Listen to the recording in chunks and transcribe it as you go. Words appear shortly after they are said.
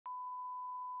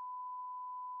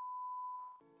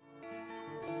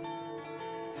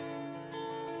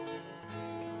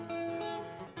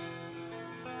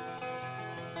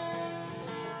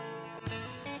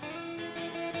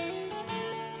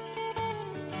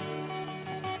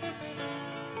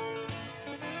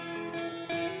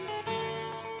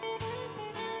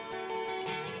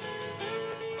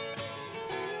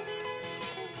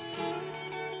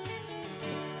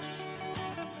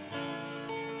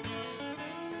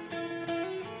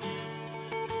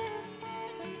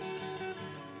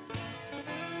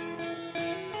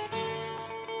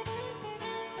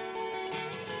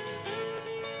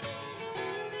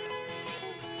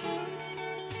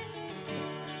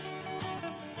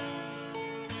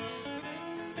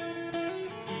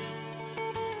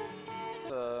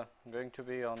going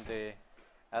to be on the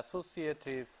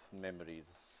associative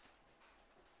memories.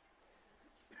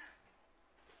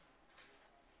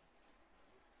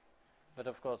 But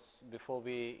of course, before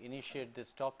we initiate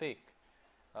this topic,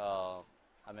 I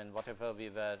mean whatever we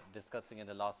were discussing in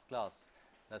the last class,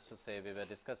 let's just say we were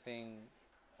discussing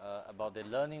about the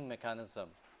learning mechanism,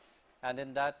 and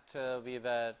in that we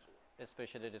were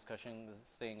especially discussing,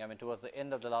 I mean towards the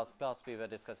end of the last class we were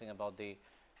discussing about the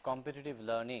competitive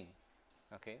learning,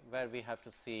 okay, where we have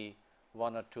to see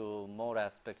one or two more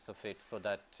aspects of it so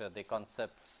that the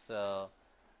concepts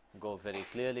go very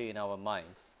clearly in our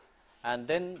minds. And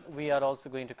then we are also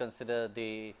going to consider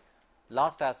the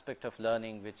last aspect of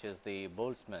learning, which is the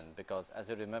Boltzmann, because as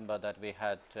you remember that we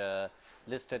had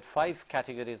listed 5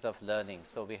 categories of learning.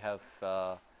 So we have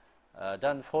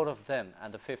done 4 of them,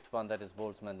 and the 5th one, that is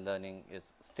Boltzmann learning,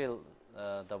 is still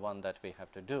the one that we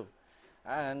have to do.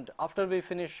 And after we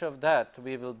finish of that,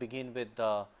 we will begin with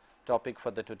the topic for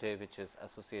the today, which is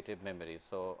associative memory.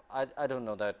 So I don't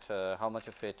know that how much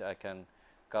of it I can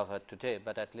cover today,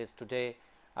 but at least today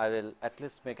I will at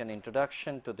least make an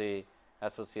introduction to the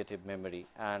associative memory,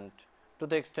 and to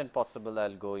the extent possible I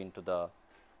will go into the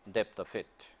depth of it.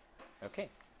 Okay.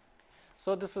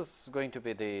 So this is going to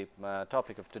be the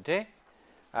topic of today,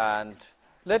 and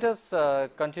let us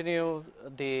continue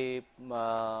the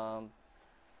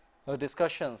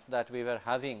discussions that we were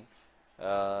having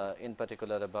in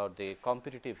particular about the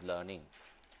competitive learning.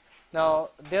 Now,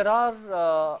 there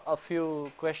are a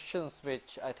few questions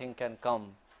which I think can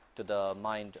come to the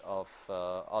mind of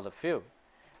all of you,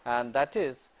 and that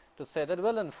is to say that,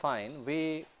 well and fine,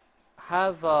 we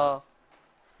have a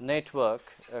network,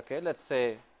 okay, let us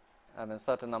say, I mean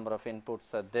certain number of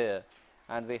inputs are there,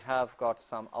 and we have got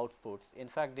some outputs. In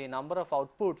fact, the number of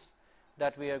outputs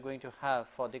that we are going to have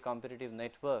for the competitive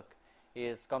network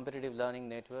is, competitive learning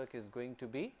network is going to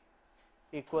be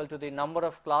equal to the number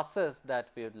of classes that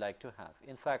we would like to have.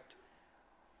 In fact,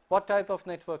 what type of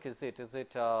network is it? Is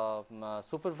it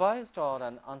supervised or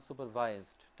an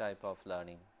unsupervised type of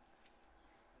learning?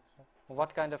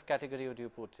 What kind of category would you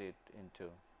put it into?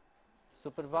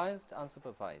 Supervised,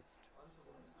 unsupervised?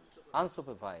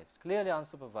 Unsupervised, clearly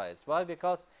unsupervised. Why?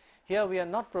 Because here we are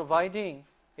not providing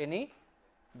any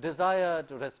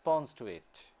desired response to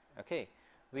it. Okay.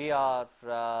 We are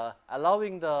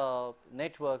allowing the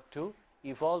network to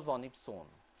evolve on its own.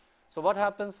 So what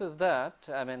happens is that,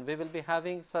 I mean, we will be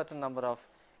having certain number of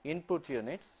input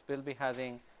units, we will be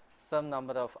having some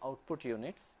number of output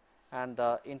units, and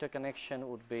the interconnection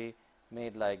would be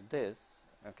made like this,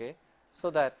 okay, so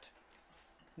that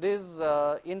this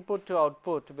input to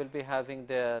output will be having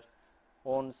their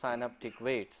own synaptic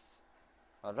weights,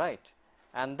 all right,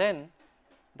 and then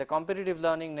the competitive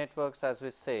learning networks, as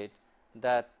we said,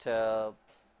 that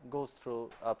goes through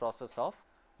a process of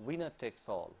winner takes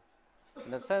all,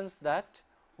 in the sense that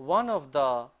one of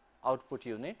the output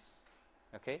units,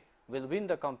 okay, will win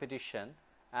the competition,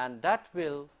 and that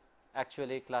will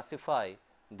actually classify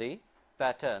the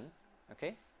pattern,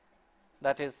 okay.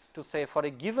 That is to say, for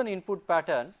a given input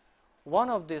pattern,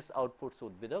 one of these outputs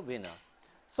would be the winner.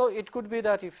 So it could be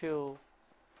that if you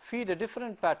feed a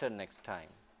different pattern next time,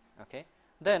 okay,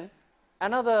 then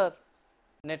another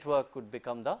network could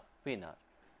become the winner.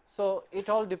 So it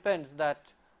all depends that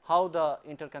how the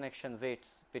interconnection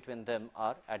weights between them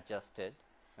are adjusted,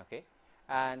 okay.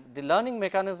 And the learning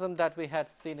mechanism that we had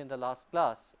seen in the last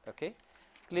class, okay,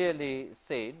 clearly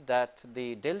said that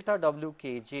the delta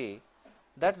Wkj,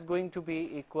 that is going to be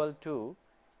equal to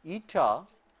eta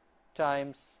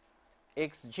times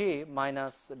xj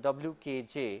minus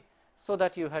Wkj, so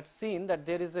that you had seen that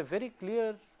there is a very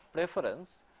clear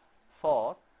preference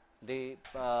for the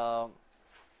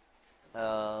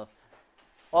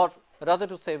or rather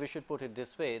to say, we should put it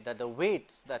this way, that the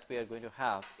weights that we are going to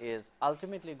have is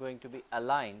ultimately going to be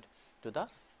aligned to the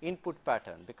input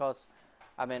pattern, because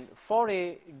I mean for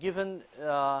a given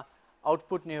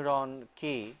output neuron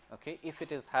k, okay, if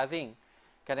it is having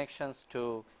connections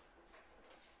to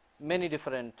many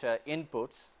different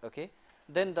inputs, okay,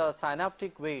 then the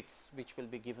synaptic weights which will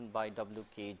be given by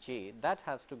Wkj, that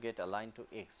has to get aligned to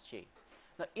xj.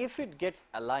 Now, if it gets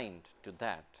aligned to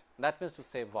that, that means to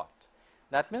say what?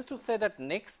 That means to say that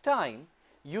next time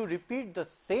you repeat the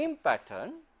same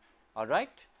pattern, all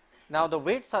right. Now, the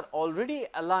weights are already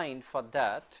aligned for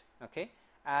that, okay,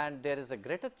 and there is a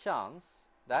greater chance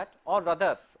that, or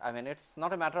rather, I mean, it is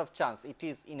not a matter of chance, it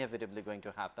is inevitably going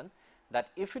to happen, that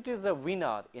if it is a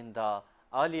winner in the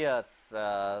earlier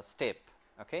step,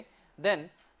 okay, then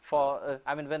for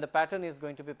I mean when the pattern is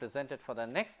going to be presented for the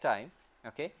next time,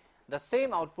 okay, the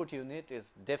same output unit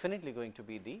is definitely going to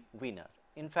be the winner.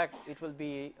 In fact, it will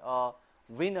be a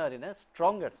winner in a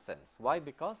stronger sense. Why?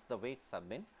 Because the weights have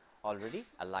been already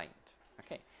aligned.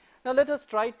 Okay. Now, let us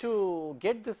try to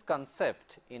get this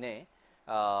concept in a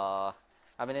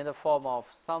in the form of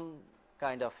some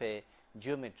kind of a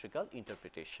geometrical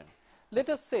interpretation. Let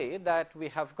us say that we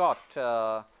have got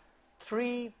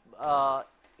 3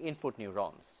 input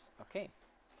neurons. Okay.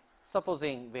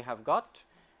 Supposing we have got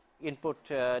input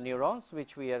neurons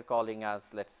which we are calling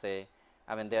as, let us say,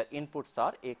 their inputs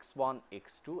are x1,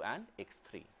 x2 and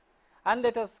x3, and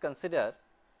let us consider,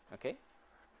 okay,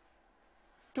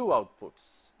 2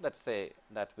 outputs. Let us say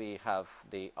that we have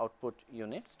the output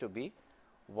units to be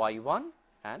y1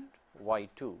 and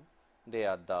y2, they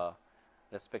are the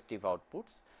respective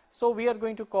outputs. So, we are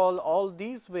going to call all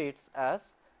these weights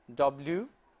as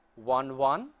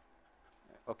W11,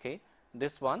 okay.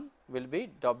 This one will be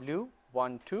W12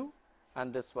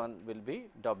 and this one will be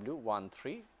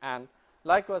W13, and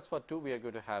likewise for 2 we are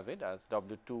going to have it as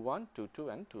W21, 22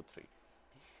 and 23.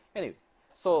 Anyway,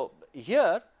 so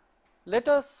here let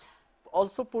us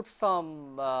also put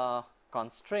some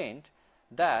constraint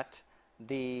that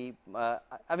the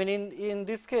in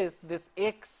this case this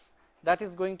x, that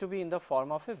is going to be in the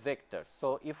form of a vector.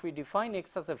 So, if we define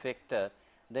x as a vector,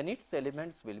 then its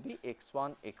elements will be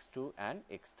x1, x2 and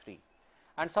x3,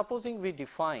 and supposing we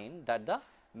define that the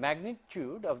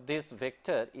magnitude of this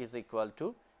vector is equal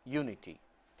to unity.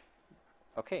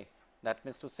 Okay. That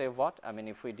means to say what?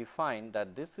 If we define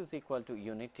that this is equal to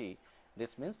unity,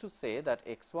 this means to say that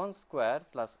x1 square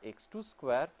plus x2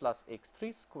 square plus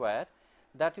x3 square,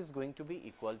 that is going to be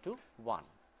equal to 1.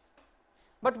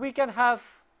 But we can have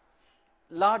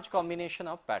large combination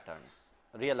of patterns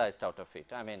realized out of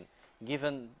it.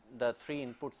 Given the 3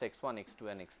 inputs x1,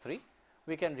 x2 and x3,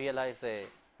 we can realize a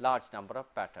large number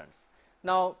of patterns.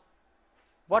 Now,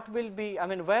 what will be,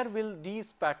 where will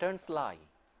these patterns lie?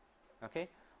 Okay.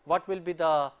 What will be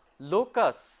the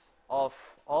locus of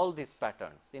all these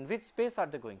patterns? In which space are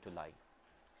they going to lie?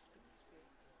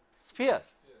 Sphere.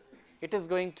 It is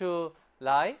going to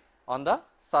lie on the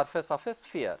surface of a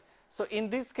sphere. So,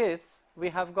 in this case, we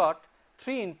have got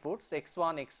 3 inputs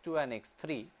x1, x2 and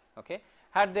x3. Okay.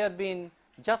 Had there been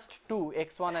just 2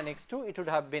 x1 and x2, it would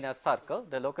have been a circle,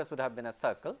 the locus would have been a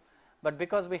circle, but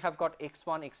because we have got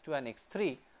x1, x2 and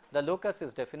x3, the locus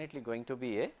is definitely going to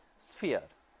be a sphere.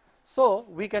 So,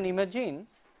 we can imagine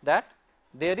that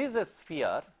there is a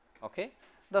sphere, okay.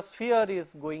 The sphere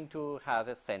is going to have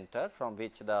a center from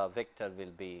which the vector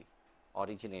will be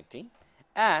originating,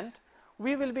 and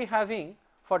we will be having,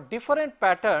 for different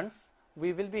patterns,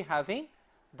 we will be having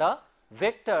the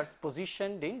vectors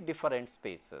positioned in different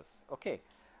spaces. Okay.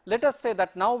 Let us say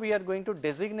that now we are going to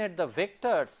designate the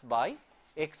vectors by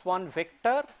x1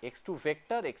 vector, x2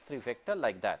 vector, x3 vector,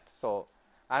 like that. So,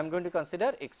 I am going to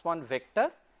consider x1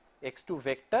 vector, x2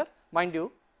 vector. Mind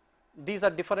you, these are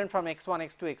different from x1,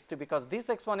 x2, x3, because this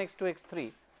x1, x2,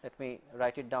 x3, let me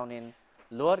write it down in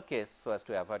lower case so as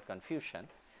to avoid confusion.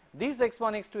 These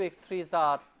x1, x2, x3s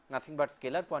are nothing but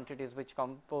scalar quantities which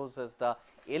composes the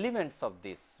elements of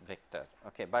this vector.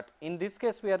 Okay. But in this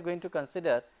case, we are going to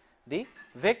consider the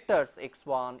vectors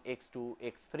x1, x2,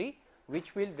 x3,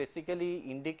 which will basically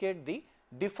indicate the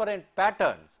different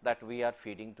patterns that we are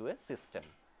feeding to a system.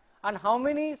 And how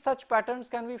many such patterns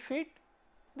can we feed?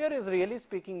 There is really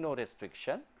speaking no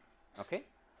restriction, okay,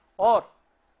 or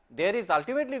there is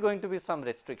ultimately going to be some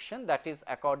restriction, that is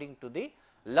according to the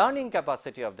learning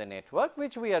capacity of the network,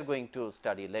 which we are going to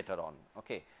study later on.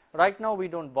 Okay. Right now we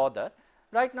do not bother,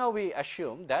 right now we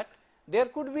assume that there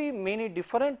could be many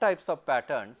different types of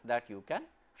patterns that you can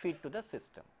feed to the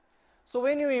system. So,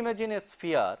 when you imagine a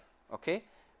sphere, okay,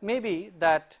 maybe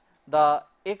that the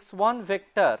x1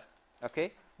 vector,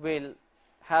 okay, will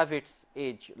have its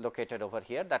edge located over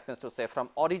here, that means to say from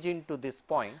origin to this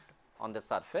point on the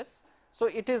surface. So,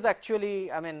 it is actually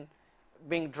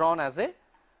being drawn as a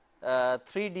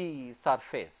 3D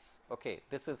surface. Okay.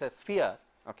 This is a sphere,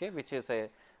 okay, which is a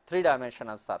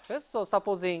 3-dimensional surface. So,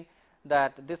 supposing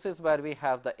that this is where we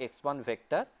have the x1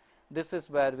 vector, this is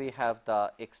where we have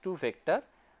the x2 vector,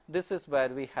 this is where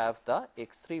we have the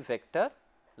x3 vector,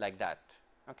 like that.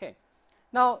 Okay.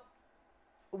 Now,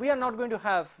 we are not going to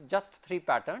have just 3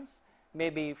 patterns,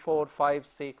 maybe 4, 5,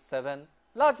 6, 7,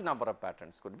 large number of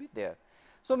patterns could be there.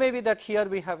 So, maybe that here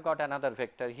we have got another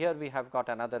vector, here we have got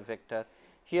another vector,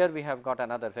 here we have got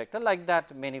another vector, like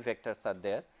that many vectors are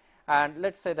there. And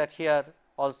let us say that here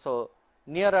also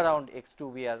near around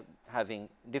x2 we are having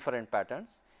different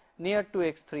patterns, near to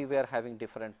x3 we are having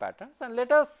different patterns, and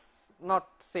let us not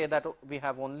say that we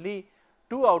have only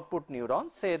 2 output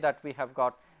neurons, say that we have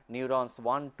got neurons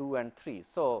 1, 2 and 3.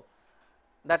 So,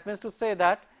 that means to say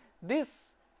that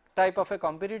this type of a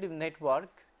competitive network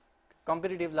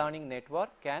competitive learning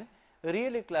network can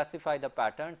really classify the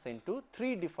patterns into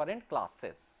 3 different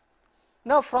classes.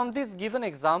 Now, from this given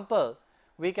example,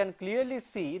 we can clearly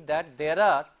see that there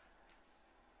are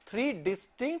 3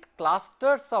 distinct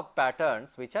clusters of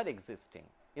patterns which are existing,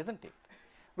 isn't it?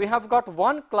 We have got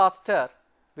one cluster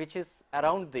which is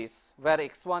around this, where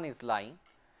x1 is lying.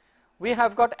 We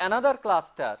have got another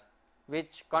cluster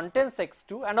which contains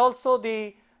x2 and also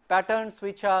the patterns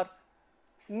which are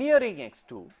nearing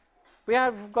x2. We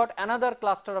have got another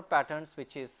cluster of patterns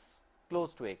which is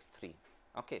close to x3.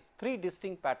 Okay, 3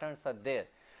 distinct patterns are there.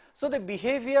 So, the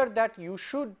behavior that you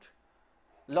should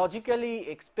logically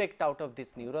expect out of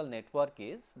this neural network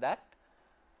is that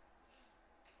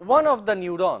one of the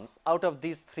neurons out of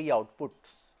these 3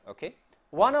 outputs, okay,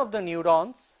 one of the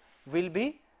neurons will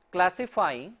be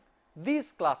classifying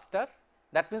this cluster.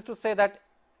 That means to say that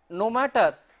no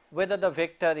matter whether the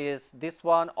vector is this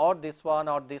one or this one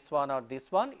or this one or this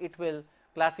one, it will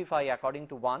classify according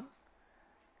to 1.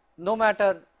 No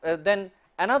matter then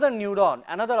another neuron,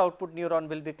 another output neuron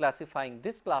will be classifying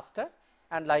this cluster,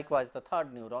 and likewise the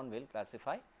third neuron will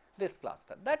classify this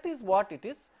cluster. That is what it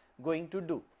is going to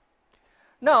do.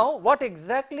 Now, what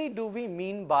exactly do we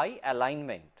mean by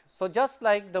alignment? So, just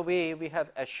like the way we have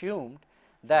assumed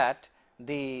that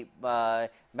the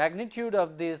magnitude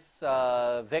of this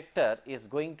vector is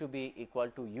going to be equal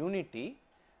to unity,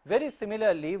 very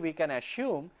similarly we can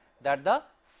assume that the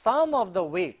sum of the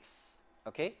weights,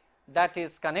 okay, that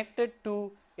is connected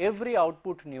to every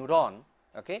output neuron,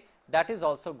 okay, that is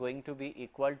also going to be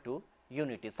equal to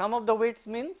unity. Sum of the weights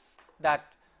means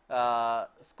that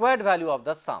squared value of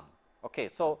the sum. Okay.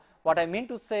 So, what I mean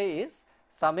to say is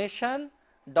summation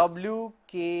w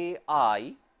k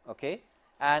I, okay,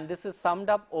 and this is summed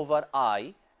up over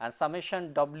I, and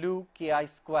summation w k I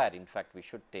square in fact we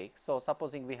should take. So,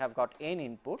 supposing we have got n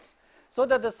inputs, so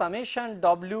that the summation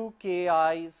w k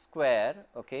I square,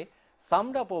 okay,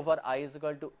 summed up over I is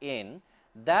equal to n,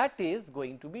 that is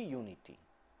going to be unity.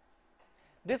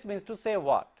 This means to say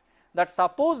what? That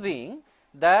supposing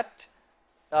that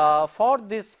for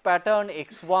this pattern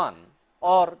x1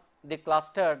 or the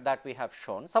cluster that we have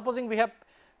shown, supposing we have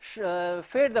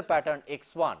fed the pattern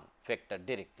x1 vector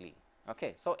directly.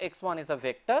 Okay. So, x1 is a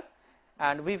vector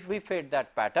and we fed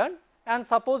that pattern, and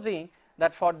supposing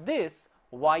that for this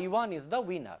y1 is the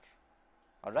winner,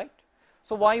 all right.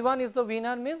 So, y1 is the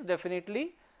winner means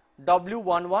definitely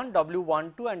w11,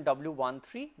 w12 and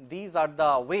w13, these are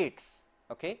the weights,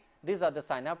 okay, these are the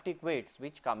synaptic weights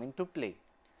which come into play.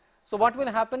 So, what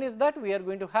will happen is that we are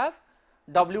going to have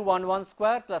w11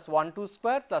 square plus 12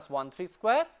 square plus 13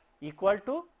 square equal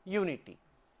to unity,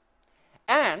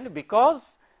 and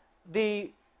because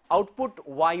the output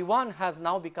y1 has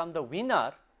now become the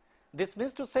winner, this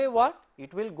means to say what?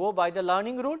 It will go by the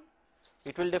learning rule,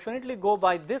 it will definitely go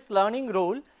by this learning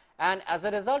rule, and as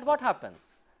a result what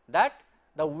happens? That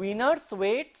the winner's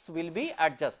weights will be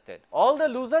adjusted, all the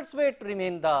losers' weight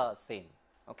remain the same,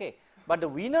 okay, but the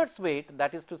winner's weight,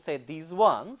 that is to say these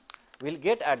ones, will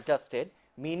get adjusted,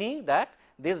 meaning that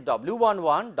this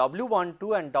w11,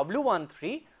 w12 and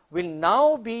w13 will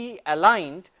now be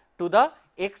aligned to the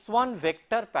x1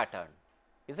 vector pattern.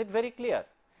 Is it very clear?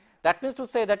 That means to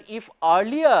say that if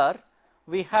earlier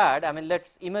we had, I mean let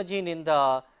us imagine in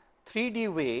the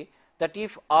 3D way, that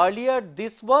if earlier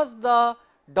this was the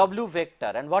w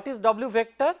vector, and what is w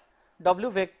vector? W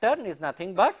vector is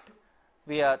nothing but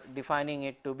we are defining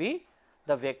it to be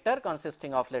the vector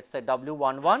consisting of let us say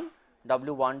w11,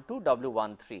 w12,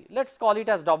 w13. Let us call it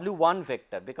as w1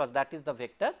 vector, because that is the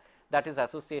vector that is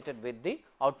associated with the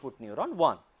output neuron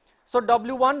 1. So,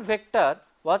 w1 vector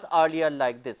was earlier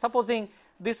like this. Supposing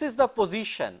this is the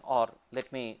position, or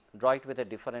let me draw it with a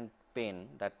different pen,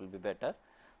 that will be better.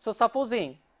 So,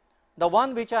 supposing the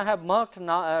one which I have marked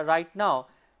now, right now,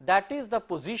 that is the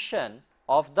position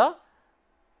of the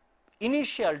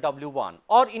initial w1,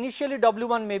 or initially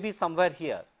w1 may be somewhere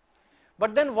here.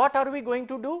 But then what are we going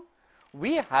to do?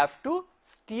 We have to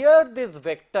steer this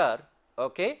vector,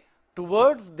 okay,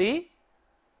 towards the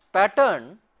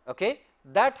pattern, okay,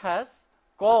 that has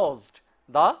caused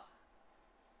the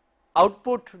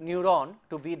output neuron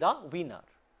to be the winner.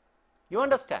 You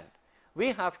understand?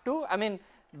 We have to, I mean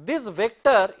this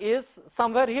vector is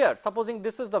somewhere here, supposing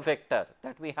this is the vector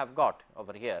that we have got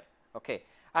over here, okay,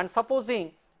 and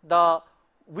supposing the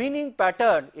winning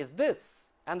pattern is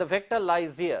this and the vector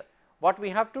lies here. What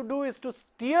we have to do is to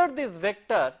steer this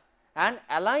vector and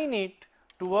align it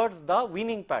towards the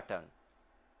winning pattern.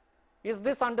 Is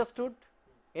this understood?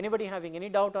 Anybody having any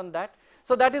doubt on that?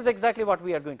 So, that is exactly what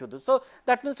we are going to do. So,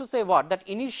 that means to say what? That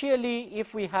initially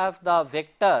if we have the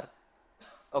vector,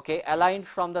 okay, aligned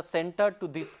from the center to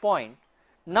this point,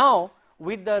 now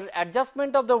with the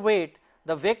adjustment of the weight,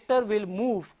 the vector will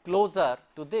move closer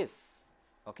to this.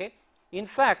 Okay. In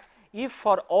fact, if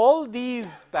for all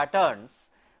these patterns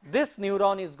this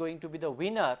neuron is going to be the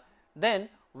winner, then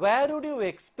where would you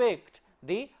expect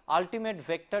the ultimate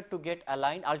vector to get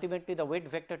aligned, ultimately the weight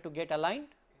vector to get aligned?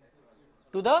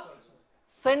 To the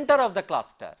center of the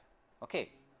cluster. Okay.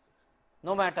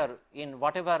 No matter in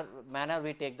whatever manner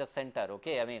we take the center,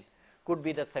 okay, I mean could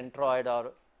be the centroid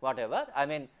or whatever, I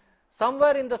mean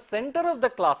somewhere in the center of the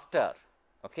cluster,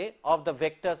 okay, of the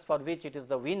vectors for which it is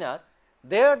the winner,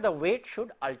 there the weight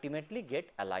should ultimately get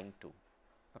aligned to.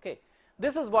 Okay.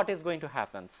 This is what is going to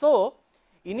happen. So,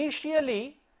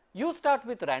 initially you start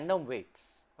with random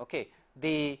weights, okay.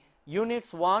 The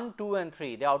units 1, 2 and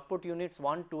 3, the output units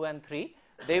 1, 2 and 3,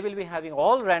 they will be having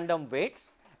all random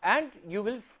weights and you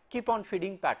will keep on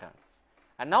feeding patterns.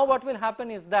 And now what will happen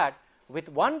is that with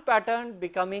one pattern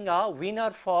becoming a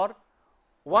winner for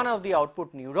one of the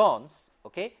output neurons,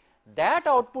 okay, that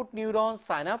output neuron's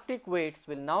synaptic weights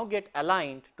will now get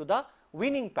aligned to the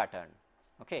winning pattern.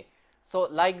 Okay. So,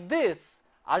 like this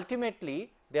ultimately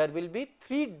there will be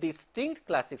 3 distinct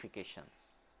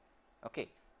classifications. Okay.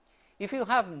 If you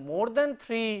have more than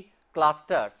 3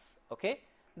 clusters, okay,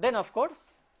 then of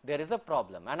course there is a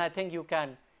problem, and I think you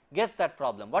can guess that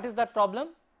problem. What is that problem?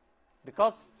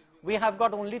 Because we have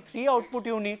got only 3 output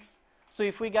units. So,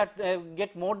 if we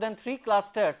get more than 3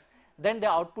 clusters, then the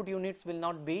output units will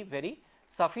not be very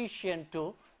sufficient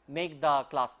to make the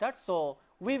cluster. So,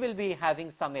 we will be having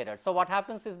some error. So, what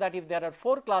happens is that if there are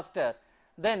 4 clusters,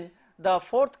 then the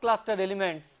 4th cluster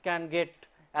elements can get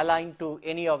aligned to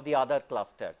any of the other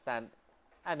clusters, and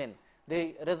I mean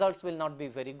the results will not be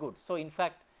very good. So, in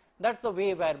fact, that is the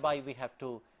way whereby we have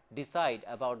to decide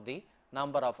about the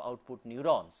number of output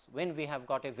neurons when we have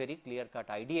got a very clear cut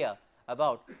idea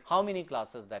about how many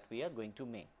classes that we are going to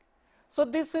make. So,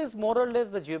 this is more or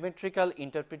less the geometrical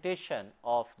interpretation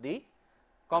of the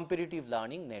competitive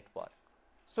learning network.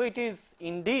 So, it is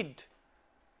indeed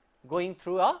going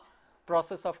through a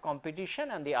process of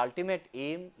competition, and the ultimate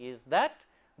aim is that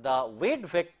the weight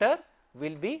vector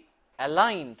will be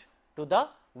aligned to the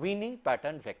winning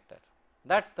pattern vector.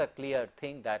 That is the clear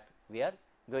thing that we are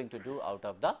going to do out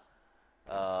of the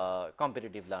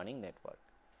competitive learning network.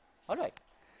 All right.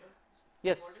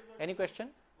 Yes, any question?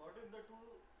 What if the 2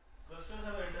 clusters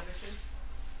have an intersection?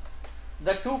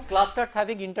 The 2 clusters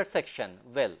having intersection,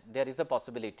 well, there is a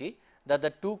possibility that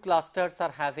the 2 clusters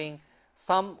are having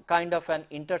some kind of an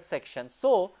intersection.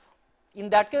 So, in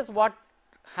that case what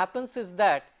happens is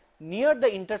that near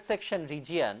the intersection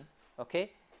region,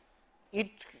 okay, it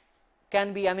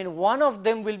can be, I mean one of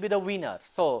them will be the winner.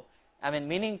 So, I mean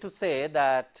meaning to say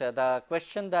that the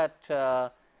question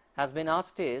that has been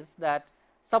asked is that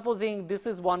supposing this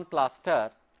is one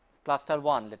cluster, cluster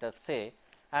 1 let us say,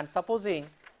 and supposing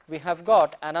we have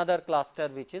got another cluster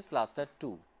which is cluster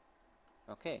 2,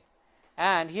 okay.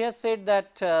 And he has said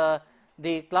that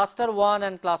the cluster 1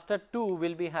 and cluster 2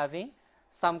 will be having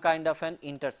some kind of an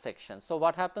intersection. So,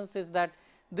 what happens is that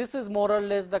this is more or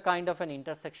less the kind of an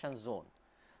intersection zone.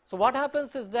 So, what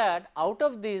happens is that out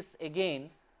of this again,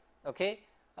 okay,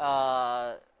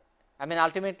 I mean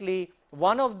ultimately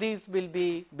one of these will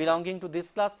be belonging to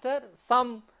this cluster,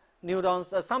 some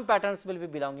neurons, some patterns will be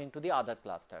belonging to the other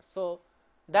cluster. So,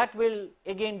 that will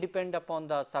again depend upon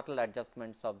the subtle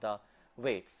adjustments of the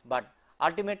weights, but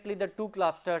ultimately the 2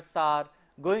 clusters are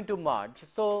going to merge.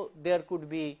 So, there could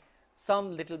be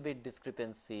some little bit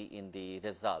discrepancy in the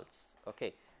results.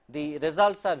 Okay. The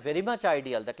results are very much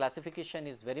ideal, the classification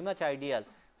is very much ideal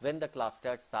when the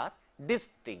clusters are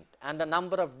distinct, and the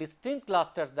number of distinct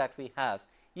clusters that we have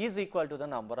is equal to the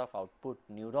number of output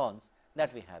neurons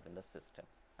that we have in the system.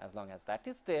 As long as that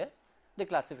is there, the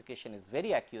classification is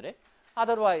very accurate,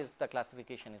 otherwise the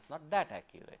classification is not that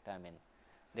accurate. I mean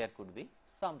there could be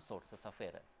some sources of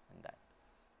error in that.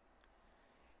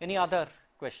 Any other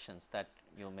questions that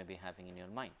you may be having in your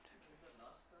mind?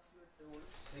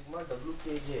 Sigma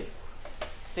Wkj.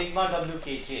 Sigma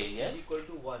Wkj, yes. Is equal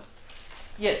to 1.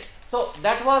 Yes. So,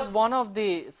 that was one of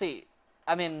the, see,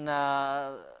 I mean,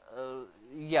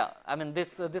 yeah, I mean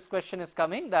this question is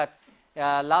coming that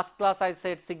last class I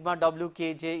said sigma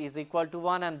Wkj is equal to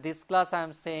 1, and this class I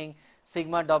am saying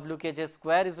sigma Wkj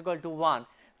square is equal to 1.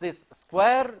 This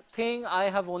square thing I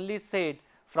have only said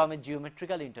from a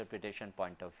geometrical interpretation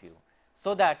point of view,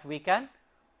 so that we can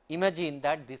imagine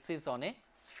that this is on a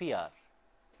sphere.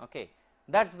 Okay.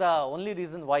 That is the only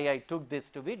reason why I took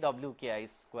this to be Wki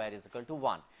square is equal to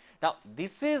 1. Now,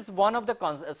 this is one of the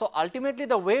so ultimately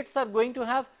the weights are going to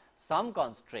have some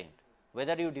constraint,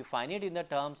 whether you define it in the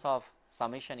terms of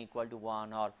summation equal to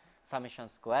 1 or summation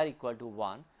square equal to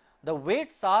 1, the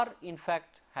weights are in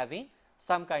fact having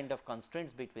some kind of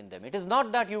constraints between them. It is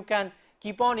not that you can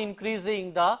keep on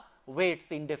increasing the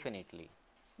weights indefinitely,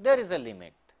 there is a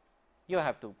limit, you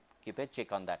have to keep a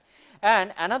check on that.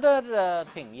 And another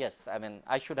thing, yes, I mean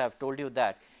I should have told you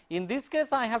that in this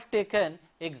case I have taken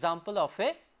example of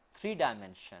a 3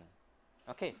 dimension.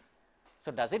 Okay.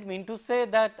 So, does it mean to say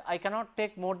that I cannot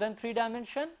take more than 3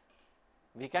 dimension?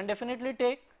 We can definitely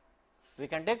take, we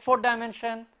can take 4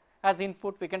 dimension as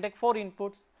input, we can take 4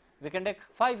 inputs, we can take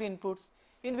 5 inputs,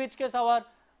 in which case our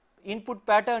input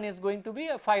pattern is going to be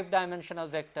a 5 dimensional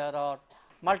vector or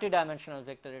multi-dimensional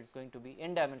vector, it is going to be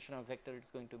n dimensional vector, it is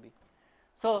going to be.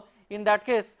 So, in that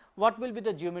case what will be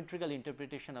the geometrical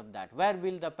interpretation of that? Where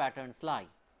will the patterns lie?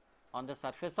 On the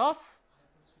surface of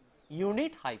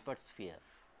unit hypersphere.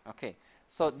 Okay.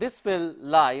 So, this will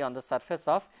lie on the surface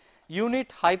of unit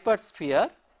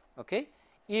hypersphere, okay,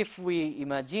 if we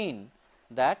imagine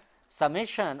that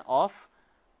summation of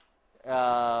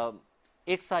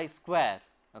xi square,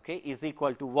 okay, is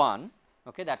equal to 1,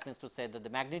 okay, that means to say that the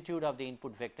magnitude of the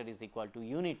input vector is equal to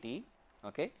unity,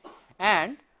 okay,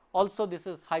 and also this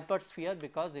is hypersphere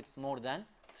because it is more than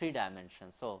 3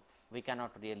 dimensions. So, we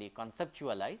cannot really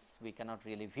conceptualize, we cannot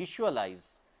really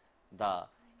visualize the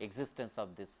existence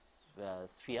of this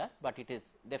sphere, but it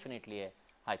is definitely a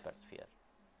hypersphere.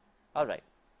 All right.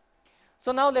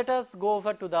 So, now let us go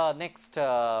over to the next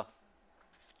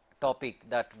topic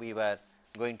that we were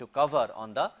going to cover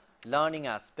on the learning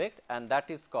aspect, and that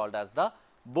is called as the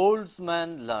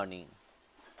Boltzmann learning.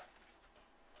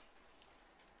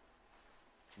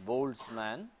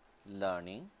 Boltzmann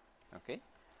learning, okay,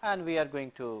 and we are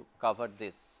going to cover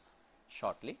this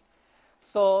shortly.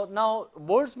 So, now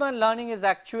Boltzmann learning is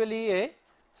actually a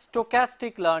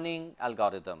stochastic learning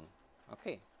algorithm.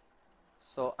 Okay.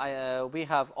 So, we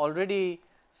have already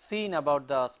seen about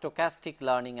the stochastic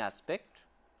learning aspect,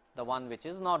 the one which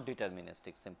is not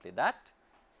deterministic, simply that.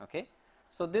 Okay.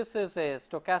 So, this is a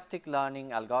stochastic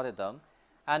learning algorithm,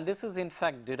 and this is in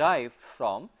fact derived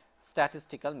from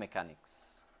statistical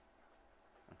mechanics.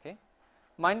 Okay.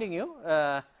 Mind you,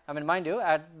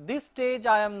 at this stage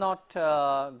I am not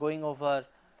going over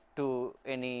to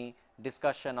any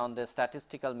discussion on the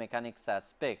statistical mechanics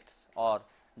aspects or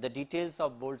the details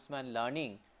of Boltzmann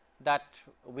learning, that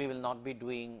we will not be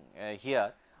doing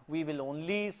here. We will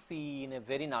only see in a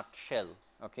very nutshell,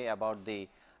 okay, about the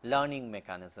learning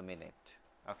mechanism in it.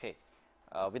 Okay.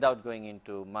 Without going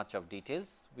into much of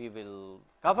details, we will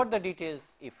cover the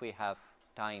details if we have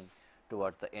time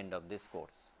towards the end of this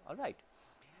course. All right.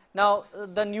 Now,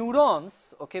 the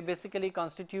neurons, okay, basically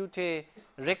constitute a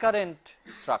recurrent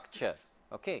structure,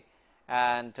 okay,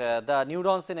 and the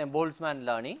neurons in a Boltzmann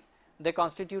learning, they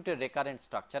constitute a recurrent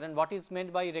structure. And what is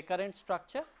meant by recurrent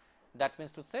structure? That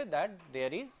means to say that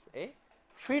there is a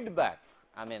feedback,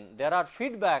 I mean there are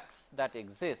feedbacks that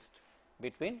exist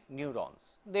between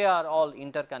neurons, they are all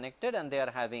interconnected and they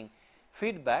are having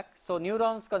feedback. So,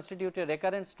 neurons constitute a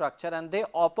recurrent structure and they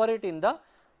operate in the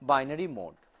binary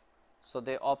mode. So,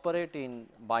 they operate in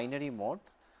binary mode.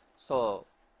 So,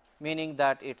 meaning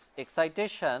that its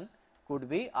excitation could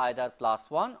be either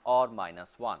 +1 or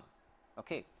 -1.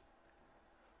 Okay.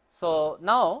 So,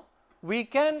 now we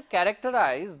can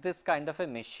characterize this kind of a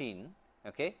machine,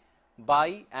 okay,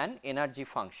 by an energy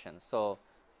function. So,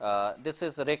 this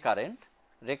is recurrent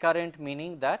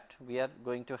meaning that we are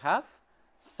going to have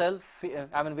we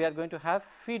are going to have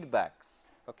feedbacks,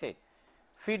 okay,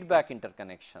 feedback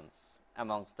interconnections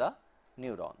amongst the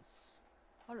neurons.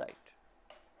 All right.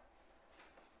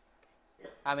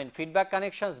 I mean feedback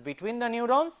connections between the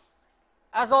neurons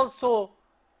as also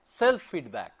self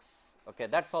feedbacks, okay,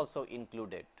 that is also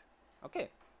included. Okay.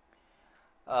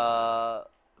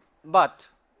 But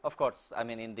of course, I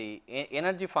mean in the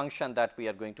energy function that we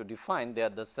are going to define, there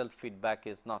the self feedback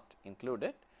is not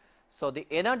included. So, the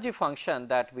energy function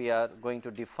that we are going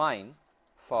to define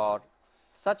for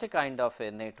such a kind of a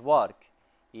network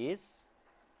is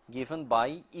given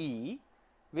by E,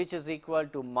 which is equal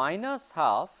to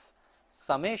 -half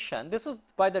summation, this is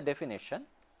by the definition,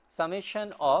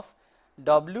 summation of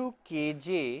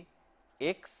Wkj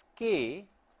xk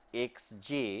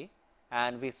xj,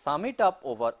 and we sum it up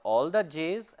over all the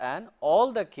j's and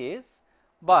all the k's,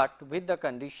 but with the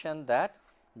condition that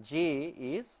j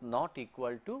is not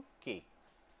equal to k.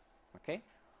 Okay.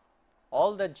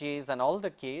 All the j's and all the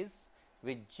k's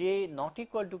with j not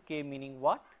equal to k, meaning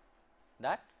what?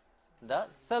 That the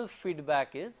self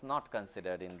feedback is not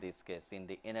considered in this case in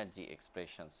the energy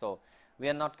expression. So, we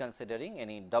are not considering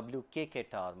any wkk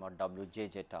term or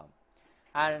wjj term,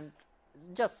 and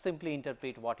just simply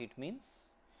interpret what it means.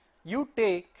 You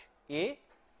take a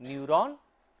neuron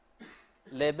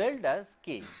labeled as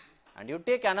k, and you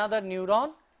take another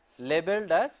neuron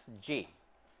labeled as J,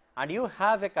 and you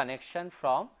have a connection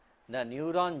from the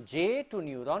neuron J to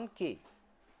neuron K,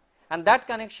 and that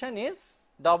connection is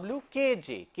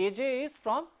WKJ. KJ is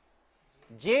from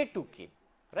J to K,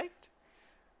 right?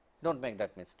 Do not make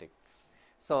that mistake.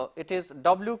 So, it is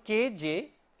WKJ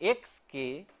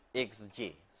XK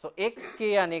XJ. So,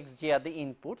 XK and XJ are the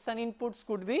inputs, and inputs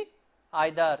could be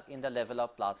either in the level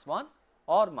of +1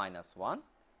 or -1,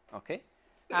 okay,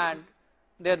 and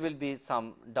there will be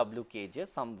some WKJ,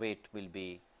 some weight will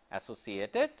be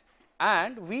associated,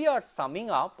 and we are summing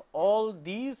up all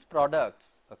these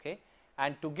products, okay,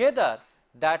 and together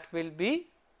that will be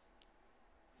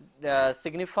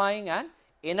signifying an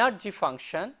energy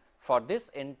function for this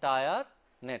entire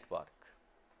network.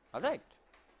 All right.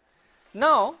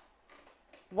 Now,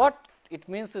 what it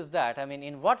means is that, I mean,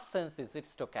 in what sense is it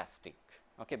stochastic?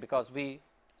 Okay, because we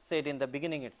said in the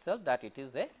beginning itself that it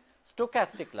is a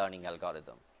stochastic learning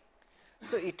algorithm.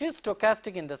 So, it is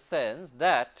stochastic in the sense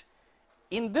that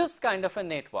in this kind of a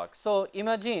network. So,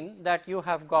 imagine that you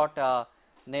have got a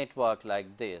network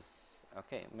like this,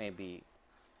 okay, maybe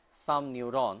some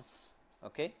neurons,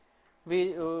 okay,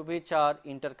 which are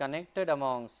interconnected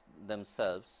amongst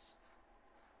themselves.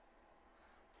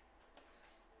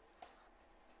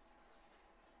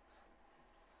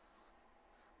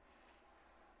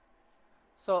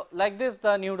 So, like this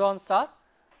the neurons are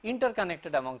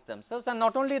interconnected amongst themselves, and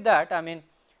not only that, I mean,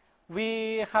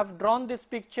 we have drawn this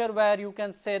picture where you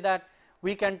can say that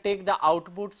we can take the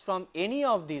outputs from any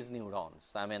of these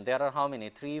neurons. I mean, there are how many?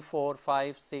 3, 4,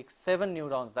 5, 6, 7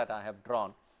 neurons that I have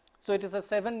drawn. So, it is a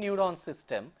 7 neuron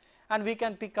system, and we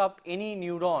can pick up any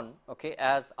neuron, okay,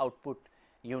 as output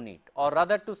unit, or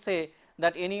rather to say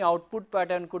that any output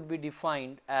pattern could be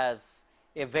defined as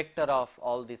a vector of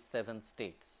all these 7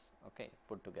 states, okay,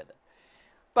 put together.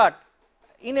 But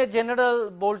in a general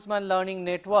Boltzmann learning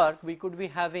network, we could be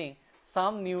having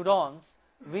some neurons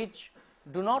which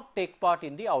do not take part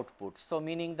in the output. So,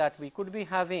 meaning that we could be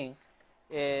having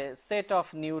a set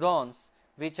of neurons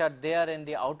which are there in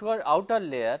the outer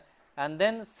layer, and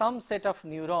then some set of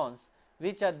neurons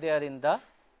which are there in the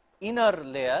inner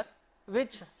layer,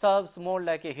 which serves more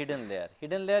like a hidden layer.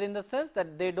 Hidden layer in the sense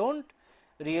that they do not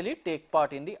really take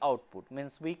part in the output,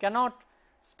 means we cannot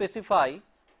specify,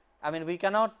 I mean, we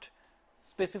cannot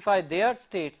specify their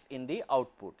states in the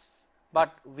outputs,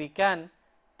 but we can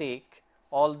take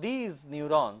all these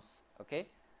neurons, okay,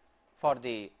 for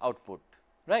the output,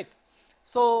 right.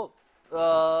 So,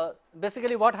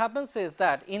 basically what happens is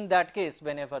that in that case,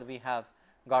 whenever we have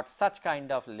got such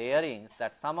kind of layerings,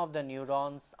 that some of the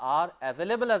neurons are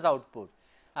available as output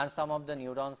and some of the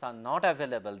neurons are not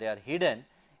available, they are hidden.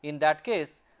 In that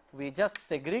case, we just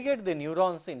segregate the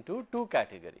neurons into 2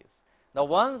 categories. The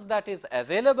ones that is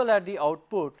available at the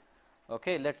output,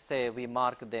 okay, let us say we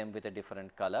mark them with a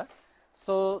different color.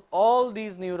 So, all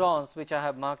these neurons which I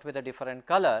have marked with a different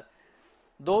color,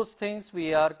 those things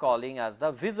we are calling as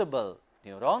the visible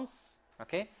neurons,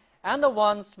 okay, and the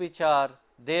ones which are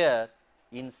there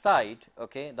inside,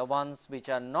 okay, the ones which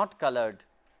are not colored,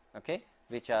 okay,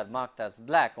 which are marked as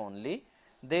black only,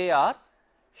 they are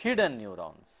hidden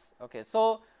neurons. Okay.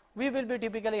 So, we will be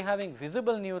typically having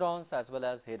visible neurons as well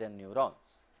as hidden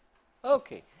neurons.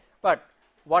 Okay. But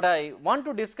what I want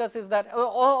to discuss is that,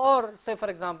 or say for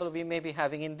example, we may be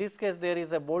having, in this case there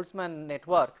is a Boltzmann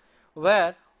network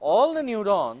where all the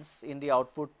neurons in the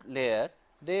output layer,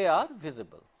 they are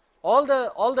visible, all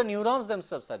the neurons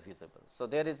themselves are visible. So,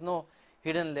 there is no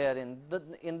hidden layer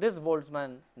in this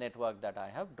Boltzmann network that I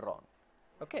have drawn.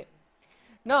 Okay.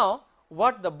 Now,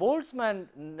 what the Boltzmann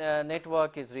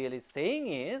network is really saying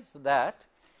is that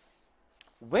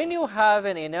when you have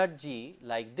an energy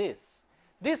like this,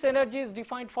 this energy is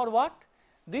defined for what?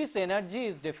 This energy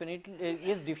is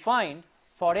defined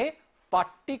for a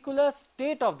particular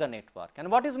state of the network. And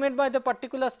what is meant by the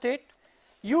particular state?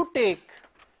 You take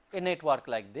a network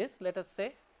like this, let us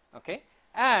say, okay,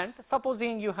 and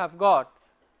supposing you have got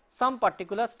some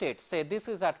particular state, say this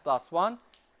is at +1,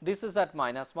 this is at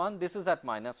 -1, this is at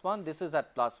 -1, this is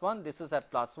at +1, this is at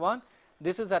 +1,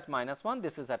 this is at -1,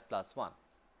 this is at +1,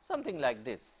 something like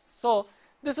this. So,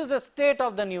 this is a state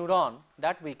of the neuron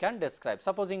that we can describe.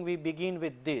 Supposing we begin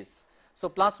with this. So,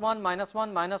 +1,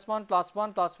 -1, -1,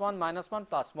 +1, +1, -1,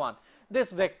 +1, this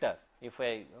vector, if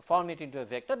I form it into a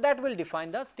vector, that will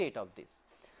define the state of this.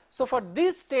 So, for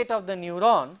this state of the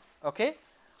neuron, okay,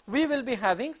 we will be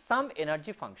having some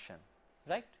energy function,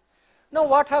 right. Now,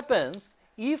 what happens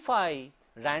if I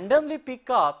randomly pick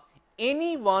up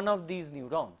any one of these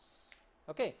neurons?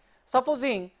 Okay.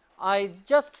 Supposing I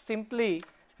just simply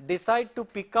decide to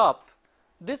pick up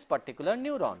this particular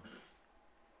neuron.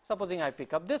 supposing I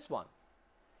pick up this one,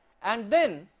 and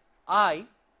then I,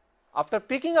 after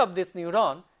picking up this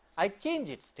neuron, I change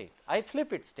its state, I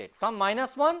flip its state from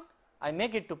 -1 I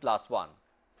make it to +1.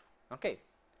 Okay.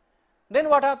 Then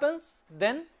what happens?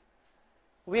 Then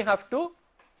we have to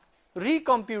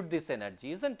recompute this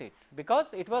energy, isn't it?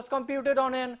 Because it was computed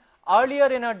on an earlier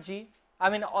energy, I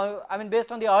mean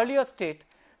based on the earlier state.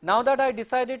 Now that I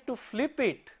decided to flip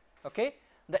it, okay,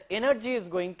 the energy is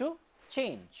going to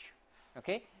change.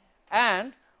 Okay.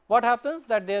 And what happens,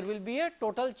 that there will be a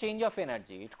total change of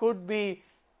energy. It could be,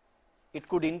 it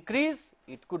could increase,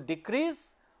 it could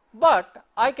decrease, but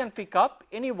I can pick up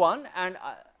any one and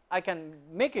I can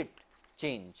make it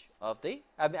change of the,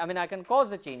 I mean I can cause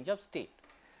the change of state.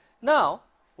 Now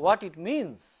what it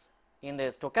means in the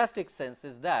stochastic sense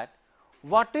is that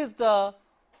what is the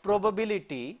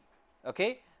probability,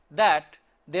 okay, that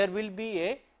there will be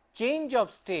a change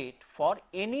of state for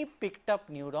any picked up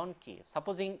neuron k.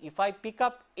 Supposing if I pick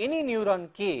up any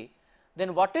neuron k,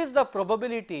 then what is the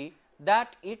probability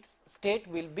that its state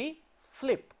will be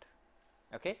flipped?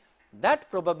 Okay. That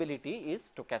probability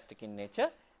is stochastic in nature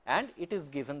and it is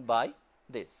given by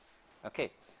this.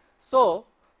 Okay. So,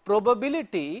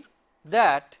 probability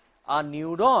that a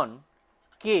neuron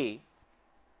k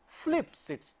flips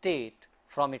its state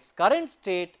from its current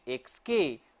state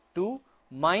xk to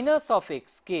minus of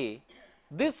xk,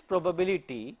 this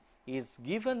probability is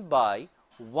given by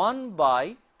 1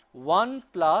 by 1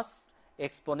 plus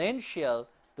exponential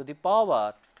to the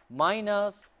power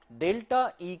minus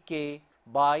delta ek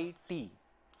by t.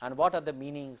 And what are the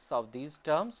meanings of these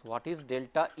terms? What is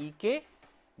delta ek?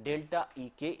 Delta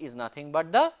ek is nothing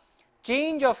but the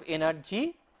change of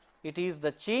energy. It is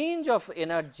the change of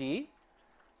energy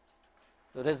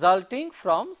resulting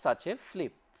from such a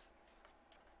flip.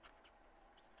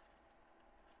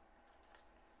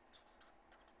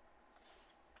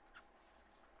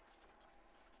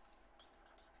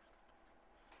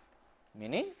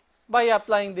 Meaning, by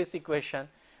applying this equation,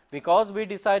 because we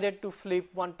decided to flip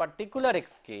one particular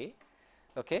xk,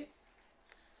 okay,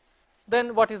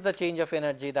 then what is the change of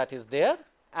energy that is there,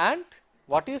 and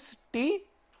what is T?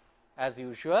 As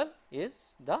usual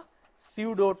is the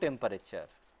pseudo temperature.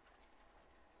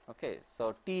 Okay.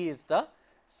 So, T is the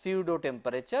pseudo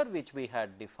temperature which we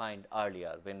had defined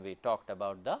earlier when we talked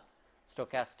about the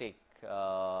stochastic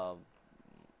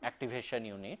activation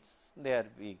units. There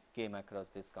we came across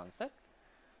this concept.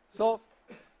 So,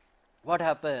 what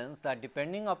happens that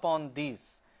depending upon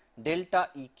these delta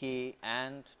Ek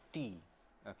and T,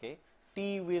 okay,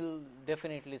 T will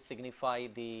definitely signify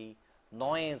the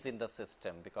noise in the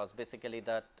system, because basically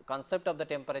the concept of the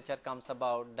temperature comes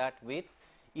about that with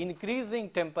increasing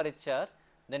temperature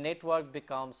the network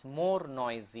becomes more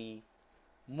noisy,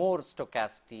 more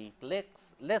stochastic,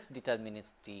 less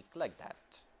deterministic, like that.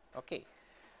 Okay.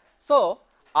 So,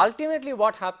 ultimately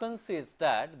what happens is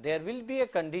that there will be a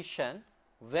condition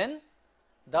when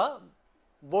the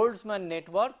Boltzmann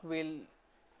network will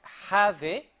have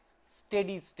a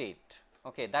steady state.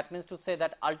 Okay. That means to say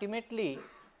that ultimately,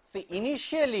 see,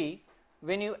 initially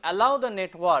when you allow the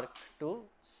network to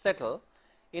settle,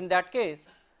 in that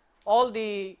case all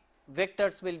the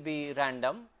vectors will be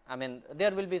random. I mean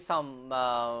there will be some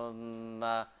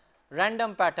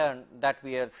random pattern that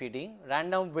we are feeding,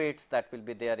 random weights that will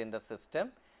be there in the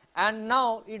system, and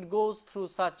now it goes through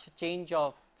such change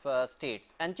of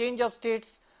states, and change of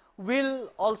states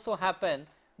will also happen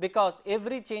because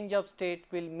every change of state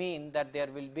will mean that there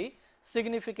will be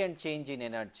significant change in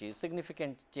energy,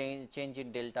 significant change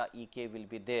in delta Ek will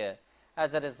be there.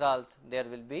 As a result, there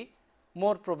will be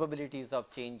more probabilities of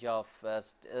change of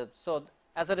so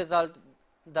as a result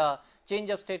the change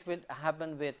of state will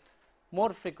happen with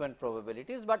more frequent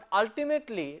probabilities, but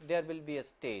ultimately there will be a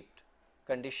state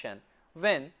condition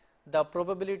when the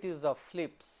probabilities of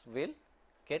flips will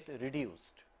get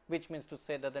reduced, which means to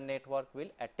say that the network will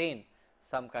attain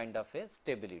some kind of a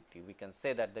stability. We can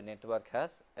say that the network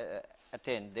has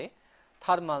attained the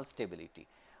thermal stability.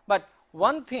 But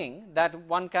one thing that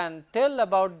one can tell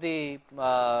about the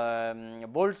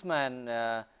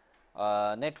Boltzmann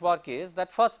network is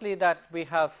that firstly that we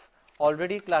have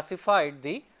already classified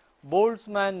the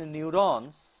Boltzmann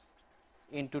neurons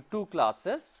into two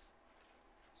classes.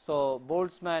 So,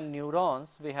 Boltzmann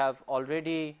neurons we have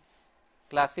already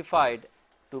classified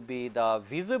to be the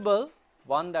visible,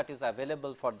 one that is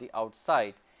available for the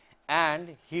outside,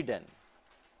 and hidden.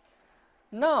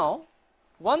 Now,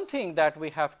 one thing that we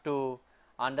have to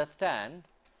understand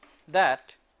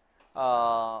that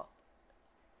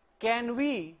can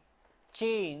we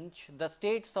change the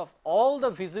states of all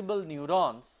the visible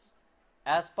neurons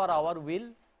as per our will,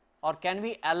 or can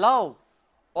we allow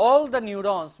all the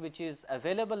neurons which is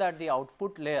available at the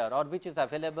output layer or which is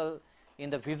available in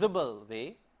the visible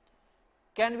way,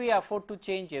 can we afford to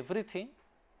change everything?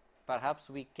 Perhaps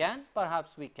we can,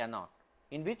 perhaps we cannot.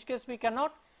 In which case we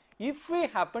cannot? If we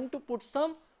happen to put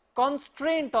some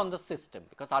constraint on the system,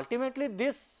 because ultimately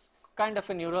this kind of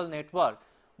a neural network,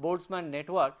 Boltzmann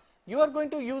network, you are going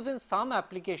to use in some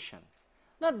application.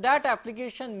 Now that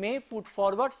application may put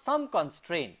forward some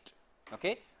constraint,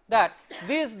 okay, that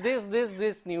these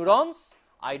neurons,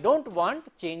 I do not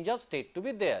want change of state to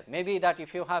be there. Maybe that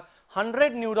if you have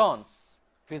 100 neurons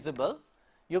visible,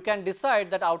 you can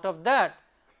decide that out of that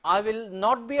I will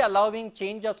not be allowing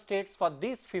change of states for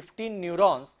these 15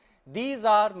 neurons. These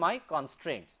are my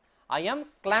constraints. I am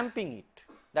clamping it,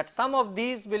 that some of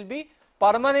these will be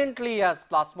permanently as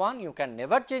 +1, you can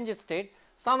never change its state.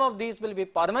 Some of these will be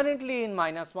permanently in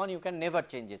 -1, you can never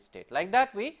change its state. Like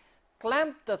that we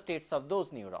clamp the states of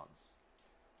those neurons.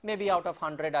 Maybe out of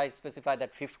 100 I specify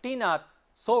that 15 are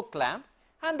so clamped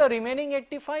and the remaining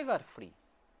 85 are free.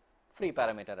 Free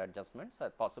parameter adjustments are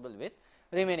possible with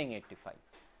remaining 85.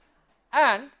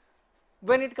 And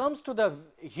when it comes to the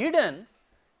hidden,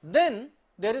 then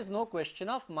there is no question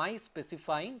of my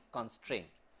specifying constraint,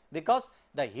 because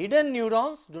the hidden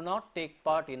neurons do not take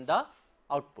part in the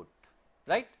output,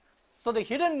 right. So, the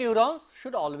hidden neurons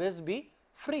should always be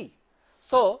free.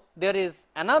 So, there is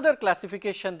another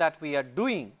classification that we are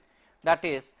doing, that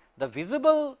is the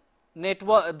visible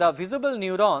network, the visible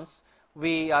neurons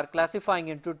we are classifying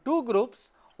into two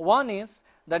groups. One is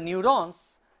the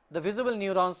neurons, the visible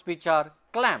neurons which are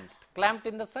clamped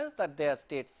in the sense that their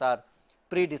states are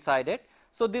pre-decided.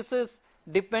 So, this is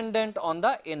dependent on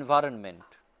the environment.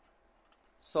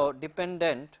 So,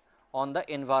 dependent on the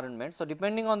environment. So,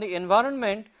 depending on the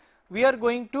environment, we are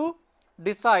going to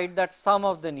decide that some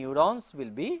of the neurons will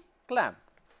be clamped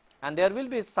and there will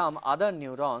be some other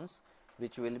neurons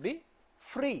which will be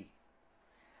free,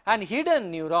 and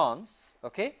hidden neurons,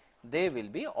 okay, they will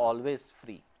be always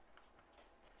free.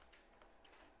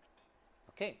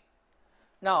 Okay.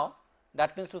 Now,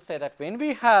 that means to say that when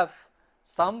we have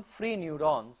some free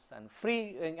neurons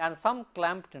and some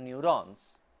clamped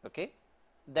neurons, okay,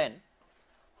 then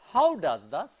how does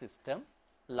the system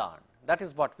learn? That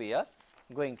is what we are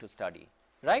going to study,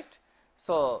 right.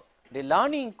 So, the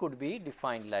learning could be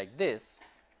defined like this,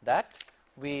 that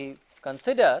we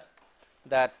consider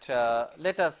that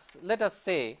let us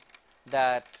say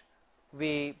that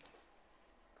we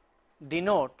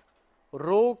denote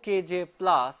rho kj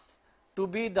plus to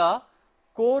be the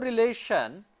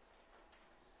correlation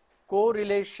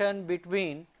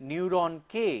between neuron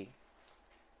k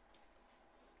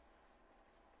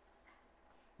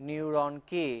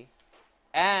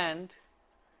and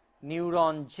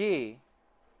neuron j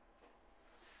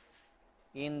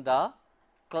in the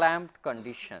clamped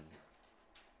condition.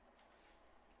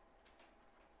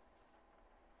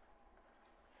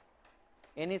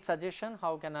 Any suggestion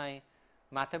how can I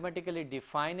mathematically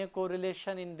define a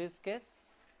correlation in this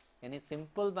case? Any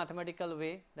simple mathematical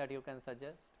way that you can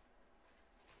suggest?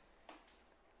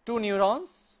 Two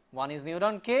neurons, one is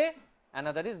neuron K,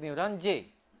 another is neuron J.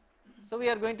 So, we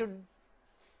are going to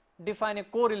define a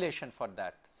correlation for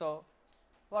that. So,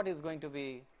 what is going to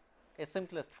be a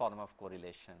simplest form of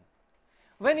correlation?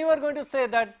 When you are going to say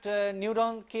that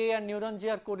neuron K and neuron J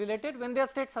are correlated, when their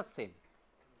states are same,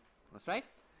 that's right.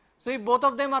 So, if both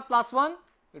of them are +1,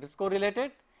 it is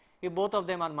correlated. If both of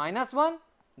them are -1,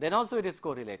 then also it is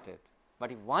correlated.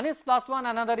 But if one is +1,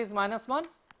 another is -1,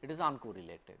 it is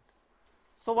uncorrelated.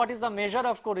 So, what is the measure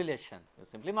of correlation? You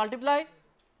simply multiply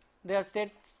their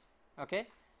states. Okay.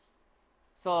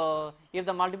 So, if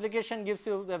the multiplication gives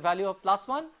you the value of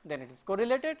 +1, then it is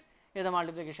correlated. If the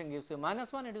multiplication gives you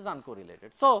 -1, it is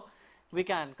uncorrelated. So, we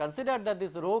can consider that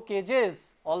this rho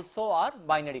kj's also are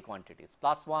binary quantities,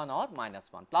 +1 or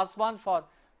 -1, +1 for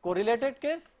correlated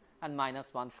case and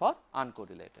 -1 for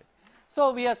uncorrelated.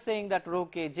 So, we are saying that rho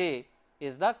kj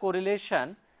is the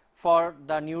correlation for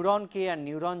the neuron k and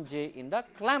neuron j in the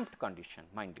clamped condition,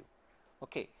 mind you.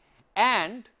 Okay.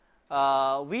 And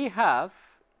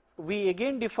we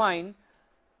again define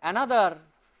another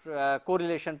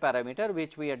correlation parameter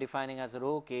which we are defining as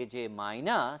rho kj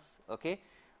minus, okay,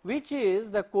 which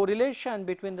is the correlation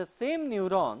between the same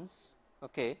neurons,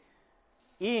 okay,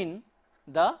 in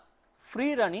the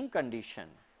free running condition.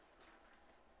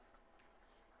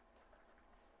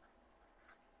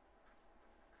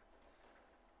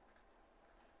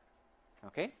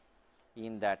 Okay.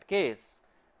 In that case,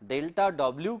 delta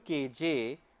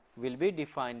wkj will be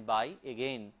defined by,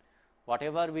 again,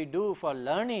 whatever we do for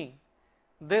learning,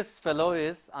 this fellow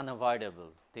is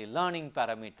unavoidable, the learning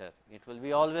parameter, it will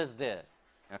be always there.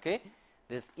 Okay.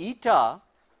 This eta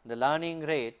the learning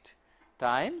rate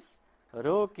times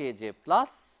rho kj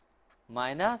plus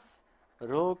minus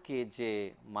rho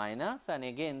kj minus, and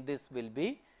again this will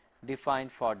be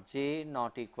defined for j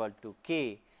not equal to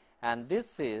k, and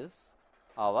this is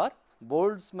our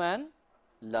Boltzmann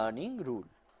learning rule.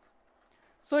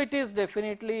 So, it is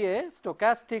definitely a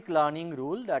stochastic learning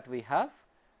rule that we have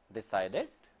decided.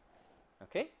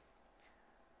 Okay.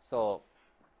 So,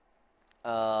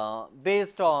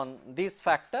 based on this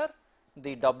factor,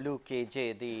 the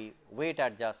WKJ, the weight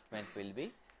adjustment will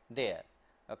be there.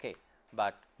 Okay.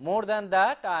 But more than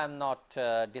that, I am not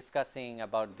discussing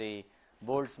about the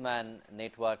Boltzmann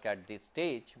network at this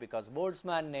stage, because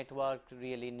Boltzmann network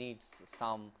really needs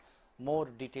some more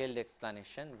detailed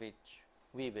explanation, which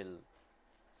we will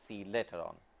see later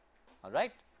on. All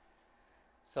right.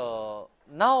 So,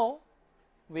 now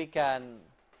we can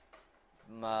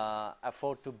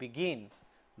afford to begin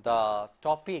the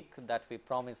topic that we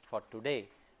promised for today,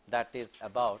 that is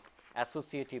about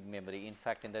associative memory. In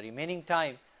fact, in the remaining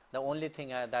time, the only thing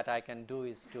that I can do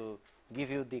is to give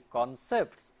you the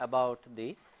concepts about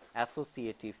the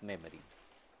associative memory.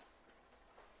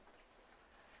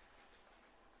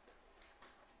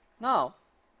 Now,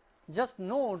 just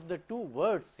note the two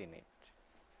words in it.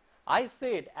 I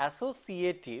said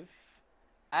associative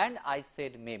and I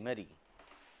said memory.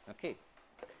 Okay.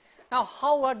 Now,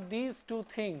 how are these two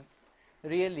things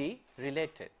really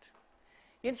related?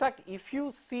 In fact, if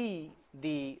you see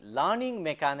the learning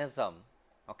mechanism,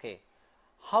 okay,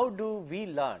 how do we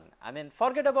learn? I mean,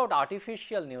 forget about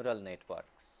artificial neural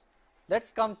networks. Let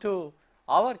us come to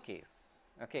our case.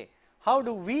 Okay. How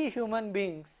do we human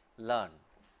beings learn?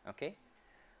 Okay.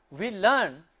 We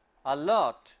learn a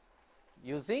lot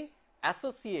using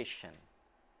association.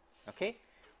 Okay.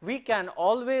 We can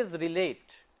always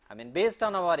relate, I mean, based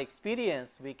on our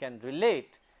experience, we can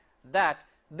relate that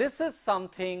this is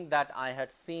something that I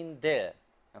had seen there.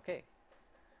 Okay.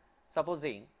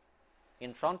 Supposing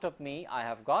in front of me I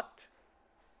have got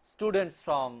students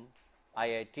from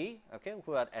IIT, okay,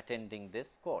 who are attending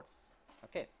this course.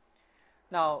 Okay.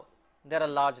 Now, there are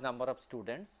large number of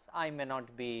students. I may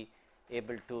not be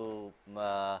able to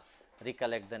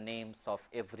recollect the names of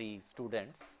every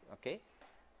students. Okay.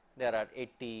 There are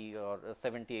 80 or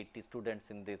 70, 80 students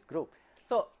in this group.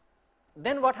 So,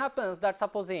 then what happens that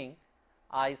supposing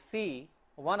I see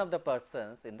one of the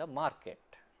persons in the market.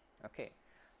 Okay.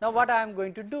 Now, what I am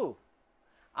going to do?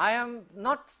 I am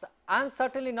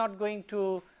certainly not going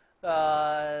to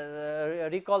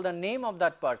recall the name of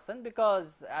that person,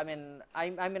 because I mean I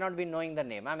may not be knowing the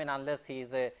name, I mean, unless he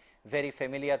is a very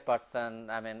familiar person,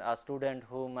 I mean a student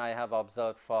whom I have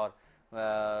observed for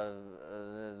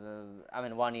I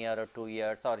mean 1 year or 2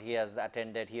 years, or he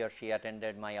or she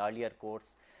attended my earlier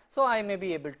course. So, I may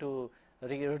be able to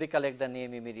recollect the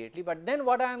name immediately, but then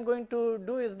what I am going to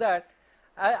do is that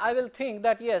I will think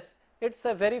that yes, it is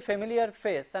a very familiar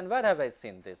face, and where have I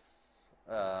seen this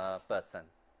person?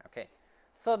 Okay.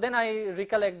 So, then I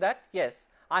recollect that yes,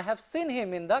 I have seen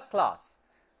him in the class.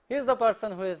 He is the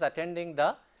person who is attending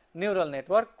the neural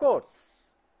network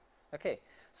course. Okay.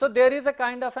 So, there is a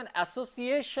kind of an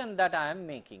association that I am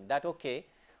making, that okay,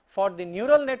 for the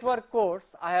neural network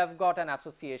course I have got an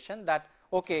association that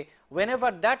okay, whenever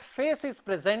that face is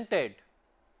presented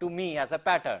to me as a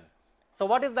pattern. So,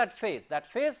 what is that face? That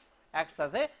face acts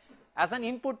as an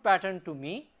input pattern to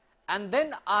me, and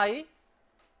then I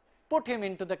put him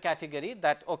into the category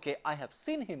that okay, I have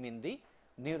seen him in the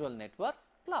neural network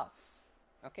class.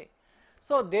 Okay.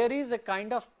 So, there is a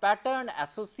kind of pattern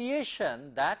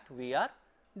association that we are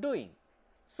doing.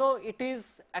 So, it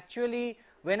is actually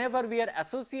whenever we are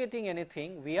associating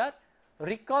anything, we are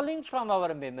recalling from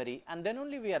our memory, and then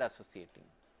only we are associating.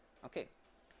 Okay.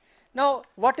 Now,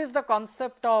 what is the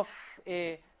concept of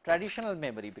a traditional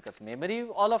memory? Because memory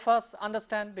all of us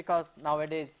understand, because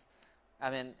nowadays I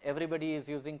mean everybody is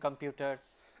using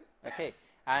computers, okay,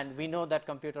 and we know that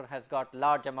computer has got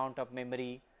large amount of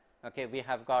memory. Okay. We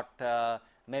have got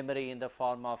memory in the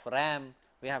form of RAM,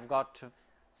 we have got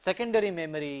secondary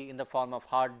memory in the form of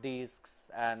hard disks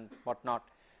and whatnot.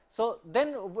 So,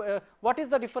 then what is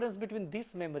the difference between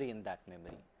this memory and that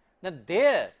memory? Now,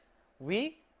 there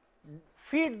we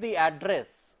feed the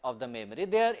address of the memory.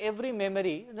 There every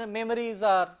memory, the memories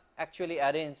are actually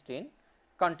arranged in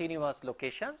continuous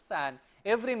locations, and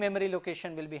every memory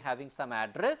location will be having some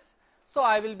address. So,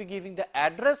 I will be giving the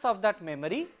address of that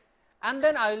memory, and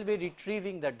then I will be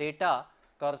retrieving the data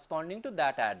corresponding to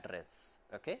that address,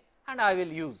 okay, and I will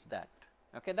use that.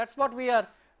 Okay. That is what we are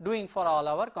doing for all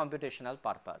our computational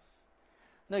purpose.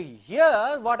 Now,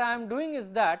 here what I am doing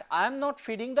is that I am not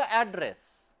feeding the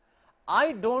address.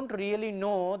 I do not really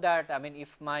know that, I mean,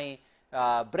 if my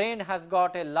brain has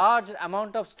got a large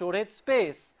amount of storage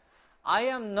space, I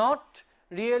am not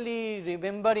really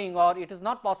remembering, or it is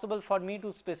not possible for me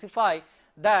to specify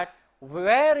that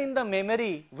where in the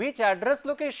memory, which address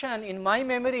location in my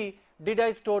memory did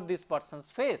I store this person's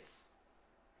face.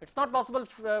 It is not possible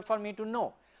for me to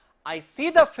know. I see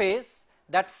the face,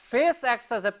 that face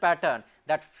acts as a pattern,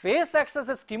 that face acts as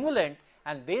a stimulant,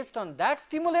 and based on that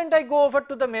stimulant I go over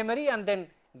to the memory and then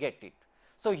get it.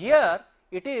 So, here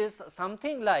it is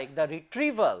something like the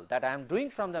retrieval that I am doing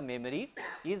from the memory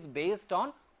is based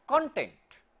on content.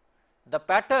 The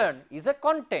pattern is a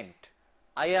content.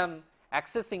 I am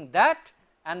accessing that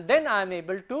and then I am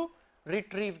able to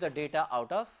retrieve the data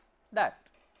out of that.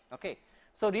 Okay.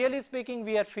 So, really speaking,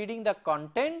 we are feeding the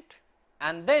content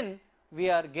and then we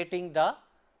are getting the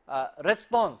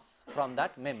response from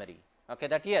that memory. Okay,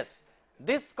 that yes,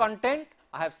 this content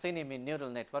I have seen him in neural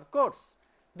network course,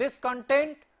 this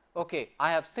content, okay,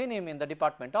 I have seen him in the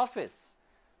department office,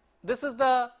 this is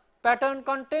the pattern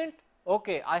content,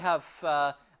 okay, I have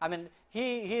I mean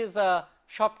he is a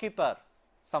shopkeeper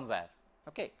somewhere,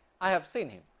 okay, I have seen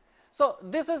him. So,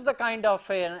 this is the kind of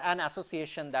an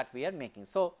association that we are making.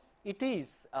 So, it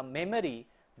is a memory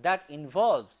that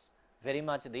involves very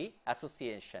much the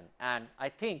association, and I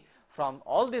think from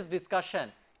all this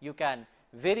discussion you can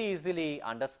very easily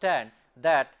understand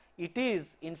that it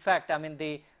is in fact, I mean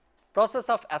the process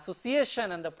of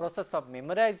association and the process of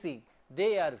memorizing,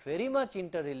 they are very much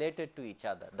interrelated to each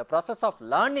other. The process of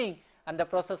learning and the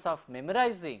process of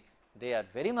memorizing, they are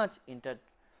very much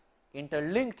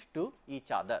interlinked to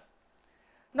each other.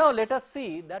 Now, let us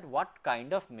see that what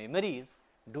kind of memories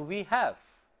do we have,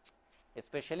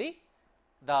 especially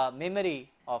the memory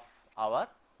of our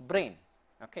brain.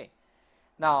 Okay.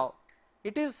 Now,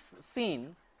 it is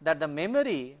seen that the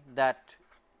memory that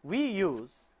we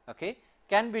use, okay,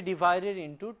 can be divided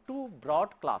into two broad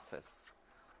classes.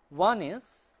 One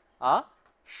is a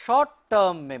short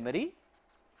term memory,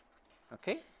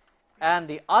 okay, and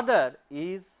the other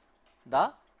is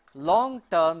the long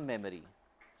term memory.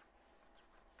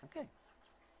 Okay.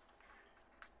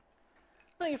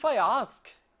 Now, if I ask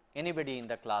anybody in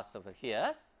the class over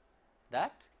here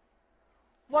that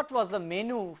what was the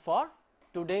menu for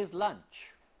today's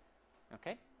lunch,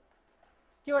 okay,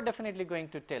 you are definitely going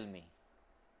to tell me,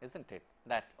 isn't it,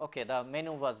 that okay, the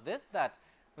menu was this, that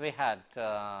we had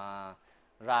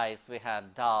rice, we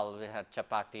had dal, we had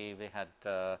chapati, we had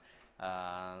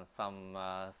some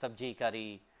sabji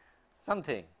curry,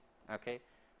 something. Okay.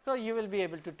 So, you will be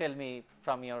able to tell me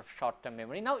from your short term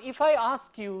memory. Now, if I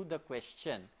ask you the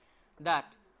question that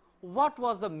what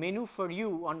was the menu for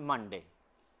you on Monday,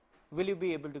 will you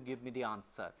be able to give me the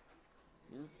answer?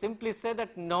 You will simply say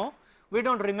that no, we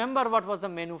do not remember what was the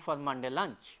menu for Monday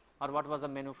lunch or what was the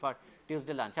menu for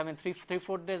Tuesday lunch. I mean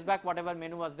 3-4 days back, whatever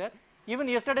menu was there, even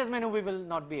yesterday's menu we will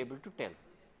not be able to tell.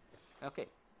 Okay.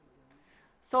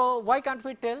 So, why can't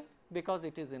we tell? Because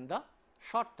it is in the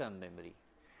short term memory.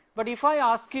 But if I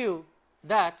ask you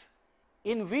that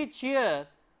in which year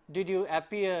did you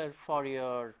appear for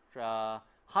your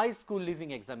high school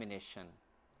leaving examination,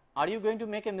 are you going to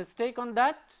make a mistake on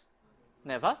that?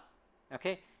 Never.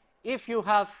 Okay. If you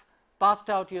have passed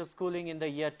out your schooling in the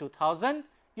year 2000,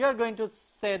 you are going to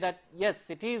say that yes,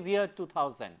 it is year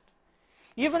 2000.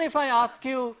 Even if I ask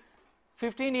you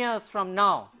 15 years from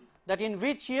now that in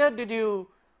which year did you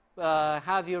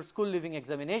have your school leaving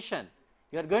examination,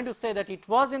 you are going to say that it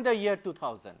was in the year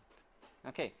 2000.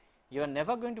 Okay. You are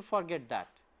never going to forget that.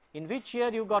 In which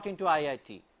year you got into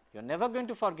IIT, you are never going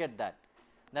to forget that.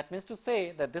 That means to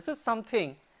say that this is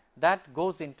something that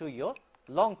goes into your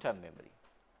long term memory.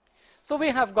 So, we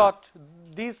have got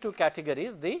these two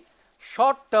categories, the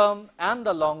short term and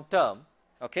the long term.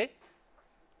 Okay.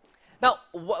 Now,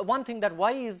 one thing, that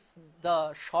why is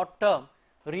the short term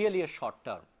really a short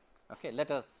term? Okay.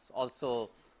 Let us also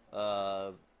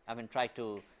try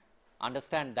to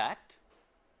understand that,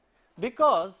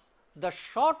 because the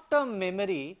short term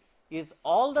memory is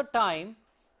all the time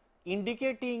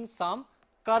indicating some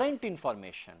current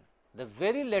information, the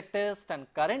very latest and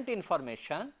current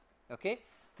information, okay,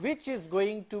 which is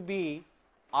going to be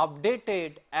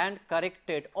updated and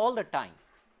corrected all the time.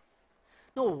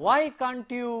 Now, why can't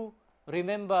you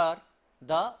remember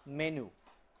the menu,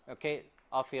 okay,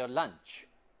 of your lunch?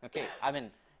 Okay. I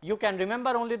mean, you can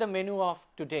remember only the menu of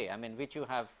today, I mean, which you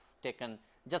have taken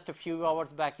just a few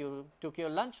hours back, you took your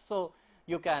lunch. So,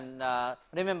 you can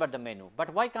remember the menu,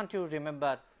 but why can't you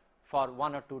remember for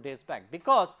 1 or 2 days back?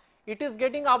 Because it is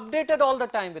getting updated all the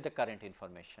time with the current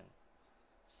information.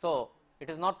 So, it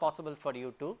is not possible for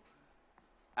you to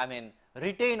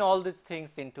retain all these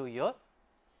things into your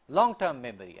long term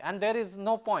memory, and there is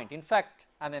no point. In fact,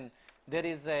 there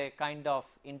is a kind of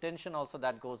intention also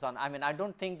that goes on. I mean, I do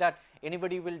not think that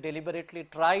anybody will deliberately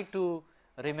try to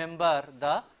remember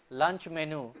the lunch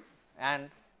menu, and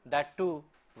that too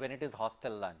when it is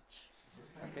hostel lunch.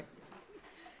 Okay.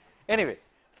 Anyway,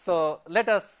 so let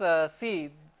us see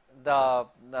the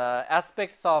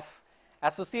aspects of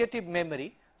associative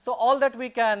memory. So, all that we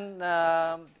can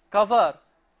cover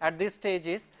at this stage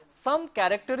is some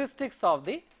characteristics of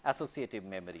the associative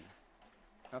memory.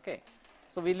 Okay.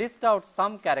 So, we list out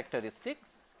some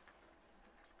characteristics.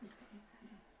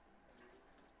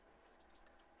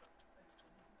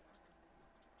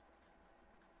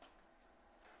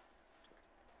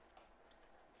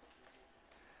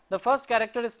 The first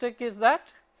characteristic is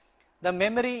that the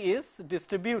memory is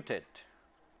distributed.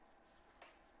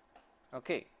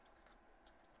 Okay.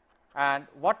 And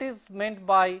what is meant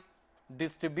by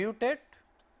distributed?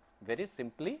 Very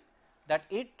simply, that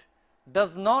it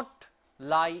does not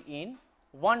lie in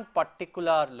one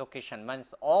particular location,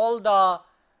 means all the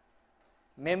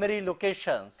memory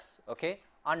locations, okay,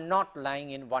 are not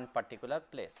lying in one particular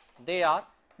place, they are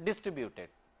distributed.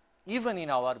 Even in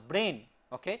our brain,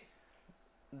 okay,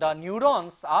 the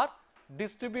neurons are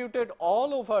distributed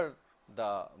all over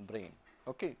the brain,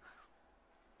 okay,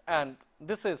 and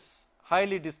this is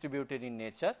highly distributed in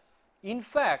nature. In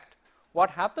fact, what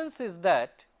happens is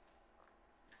that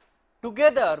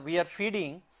together we are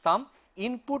feeding some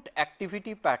input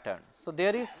activity pattern. So,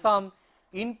 there is some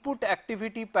input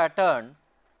activity pattern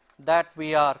that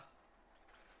we are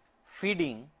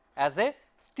feeding as a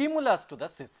stimulus to the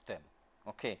system,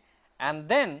 okay, and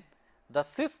then the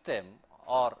system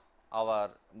or our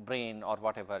brain or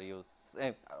whatever you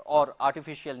say, or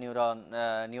artificial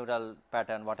neural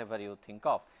pattern, whatever you think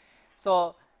of.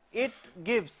 So, it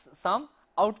gives some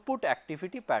output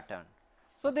activity pattern.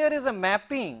 So, there is a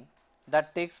mapping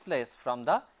that takes place from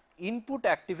the input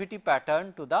activity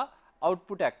pattern to the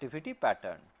output activity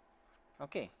pattern,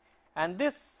 okay, and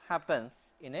this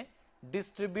happens in a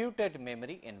distributed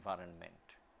memory environment.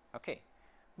 Okay.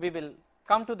 We will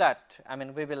come to that, I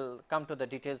mean we will come to the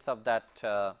details of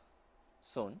that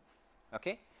soon.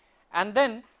 Okay. And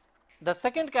then the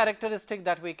second characteristic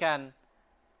that we can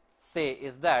say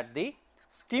is that the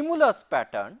stimulus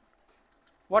pattern,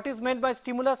 what is meant by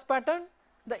stimulus pattern?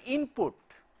 The input,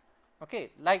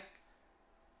 okay, like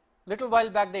little while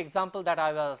back the example that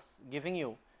I was giving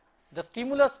you, the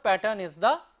stimulus pattern is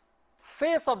the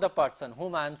face of the person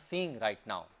whom I am seeing right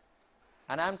now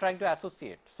and I am trying to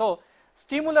associate. So,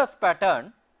 stimulus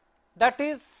pattern, that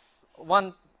is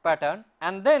one pattern,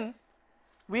 and then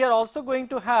we are also going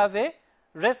to have a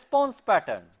response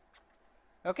pattern.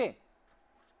 Okay.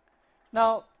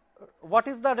 Now, what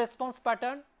is the response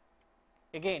pattern?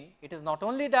 Again, it is not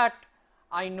only that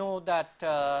I know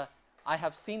that I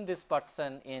have seen this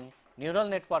person in neural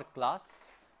network class,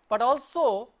 but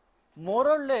also more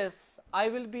or less I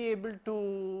will be able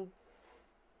to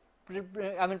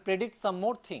predict some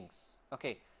more things.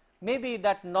 Okay. Maybe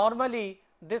that normally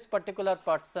this particular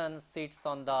person sits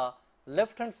on the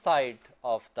left hand side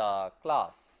of the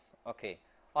class, okay,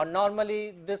 or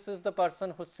normally this is the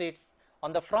person who sits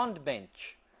on the front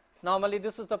bench, normally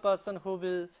this is the person who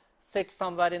will sit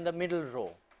somewhere in the middle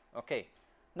row. Okay.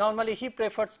 Normally he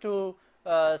prefers to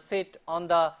sit on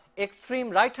the extreme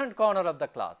right hand corner of the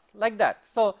class, like that.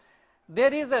 So,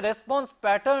 there is a response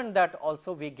pattern that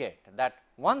also we get, that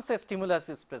once a stimulus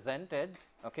is presented,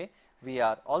 okay, we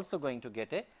are also going to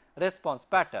get a response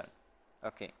pattern.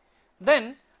 Okay.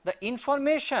 Then the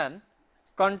information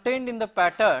contained in the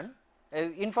pattern,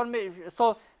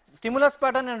 so stimulus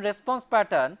pattern and response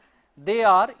pattern, they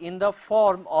are in the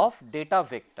form of data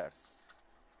vectors.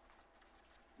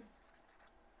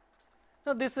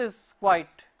 Now, this is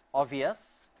quite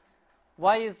obvious.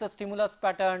 Why is the stimulus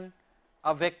pattern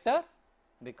a vector?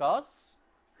 Because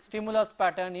stimulus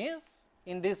pattern is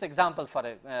in this example, for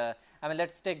a I mean let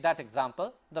us take that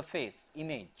example, the face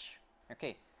image,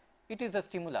 okay. It is a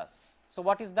stimulus. So,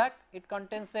 what is that? It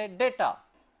contains a data,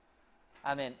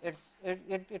 I mean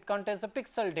it contains a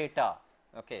pixel data,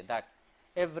 okay, that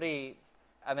every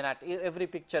at every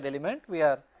picture element we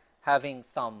are having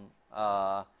some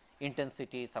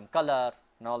intensity, some color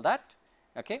and all that.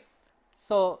 Okay.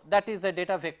 So, that is a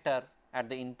data vector at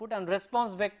the input, and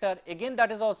response vector again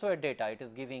that is also a data, it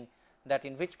is giving that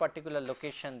in which particular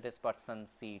location this person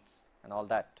sits and all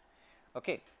that.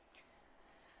 Okay.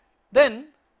 Then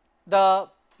the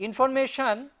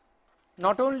information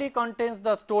not only contains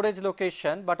the storage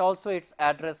location, but also its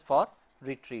address for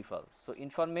retrieval. So,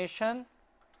 information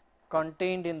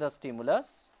contained in the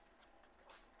stimulus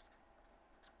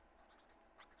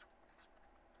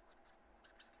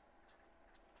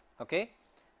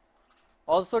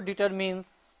also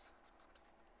determines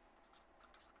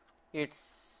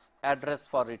its address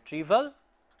for retrieval,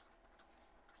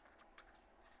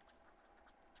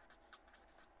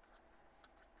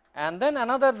 and then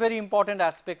another very important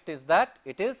aspect is that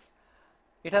it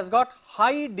has got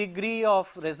high degree of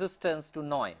resistance to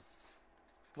noise.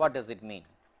 What does it mean?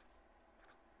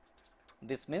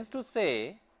 This means to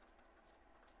say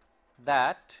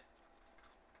that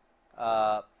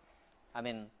I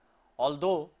mean,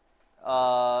 although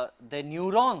the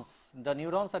neurons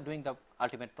are doing the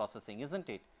ultimate processing, isn't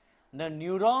it? The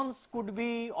neurons could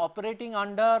be operating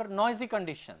under noisy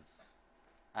conditions.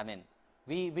 I mean,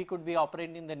 we could be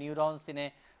operating the neurons in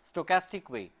a stochastic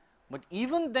way, but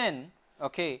even then,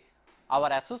 okay,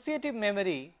 our associative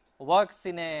memory works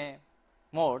in a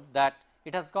mode that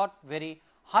it has got very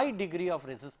high degree of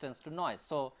resistance to noise.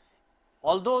 So,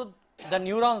 although the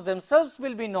neurons themselves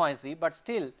will be noisy, but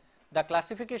still the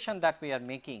classification that we are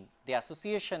making, the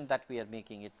association that we are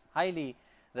making is highly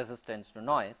resistant to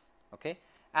noise. Okay.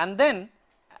 And then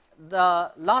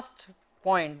the last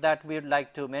point that we would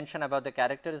like to mention about the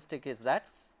characteristic is that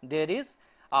there is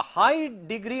a high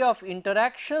degree of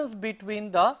interactions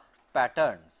between the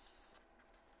patterns,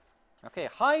 okay,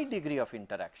 high degree of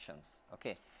interactions,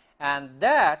 okay, and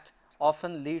that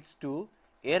often leads to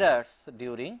errors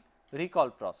during recall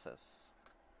process.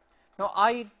 Now,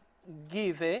 I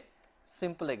give a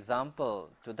simple example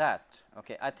to that.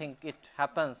 Okay, I think it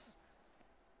happens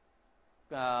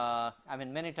I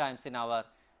mean many times in our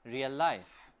real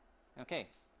life. Okay.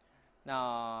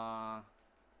 Now,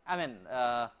 I mean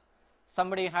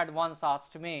somebody had once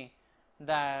asked me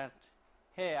that,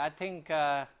 hey, I think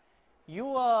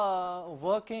you are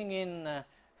working in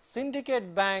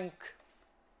Syndicate Bank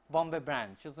Bombay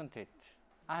branch, isn't it?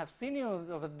 I have seen you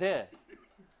over there.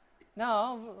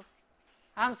 Now,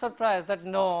 I am surprised that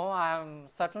no, I am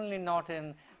certainly not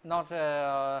an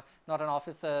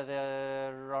officer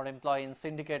or employee in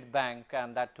Syndicate Bank,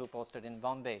 and that too posted in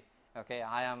Bombay. Okay,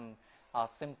 I am a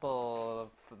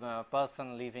simple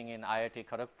person living in IIT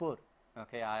Kharagpur.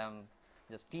 Okay, I am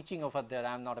just teaching over there.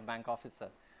 I am not a bank officer.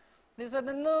 He said,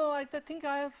 no, I think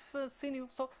I have seen you.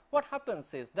 So what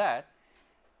happens is that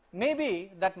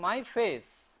maybe that my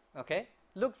face, okay,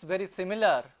 looks very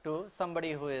similar to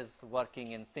somebody who is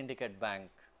working in Syndicate Bank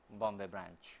Bombay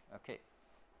branch. Okay.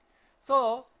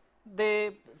 So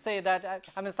they say that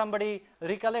I mean somebody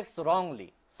recollects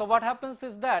wrongly. So what happens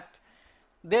is that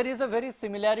there is a very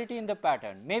similarity in the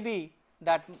pattern. Maybe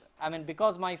that I mean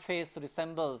because my face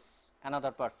resembles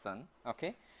another person,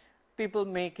 okay, people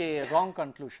make a wrong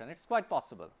conclusion. It's quite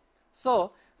possible.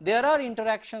 So there are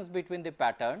interactions between the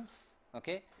patterns,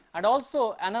 okay, and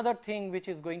also another thing which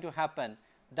is going to happen,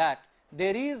 that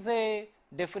there is a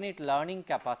definite learning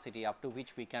capacity up to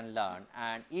which we can learn,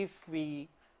 and if we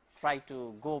try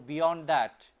to go beyond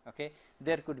that, okay,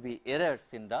 there could be errors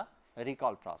in the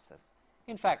recall process.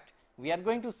 In fact, we are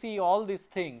going to see all these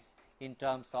things in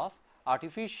terms of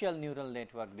artificial neural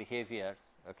network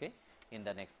behaviors, okay, in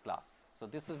the next class. So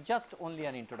this is just only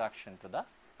an introduction to the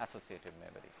associative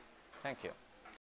memory. Thank you.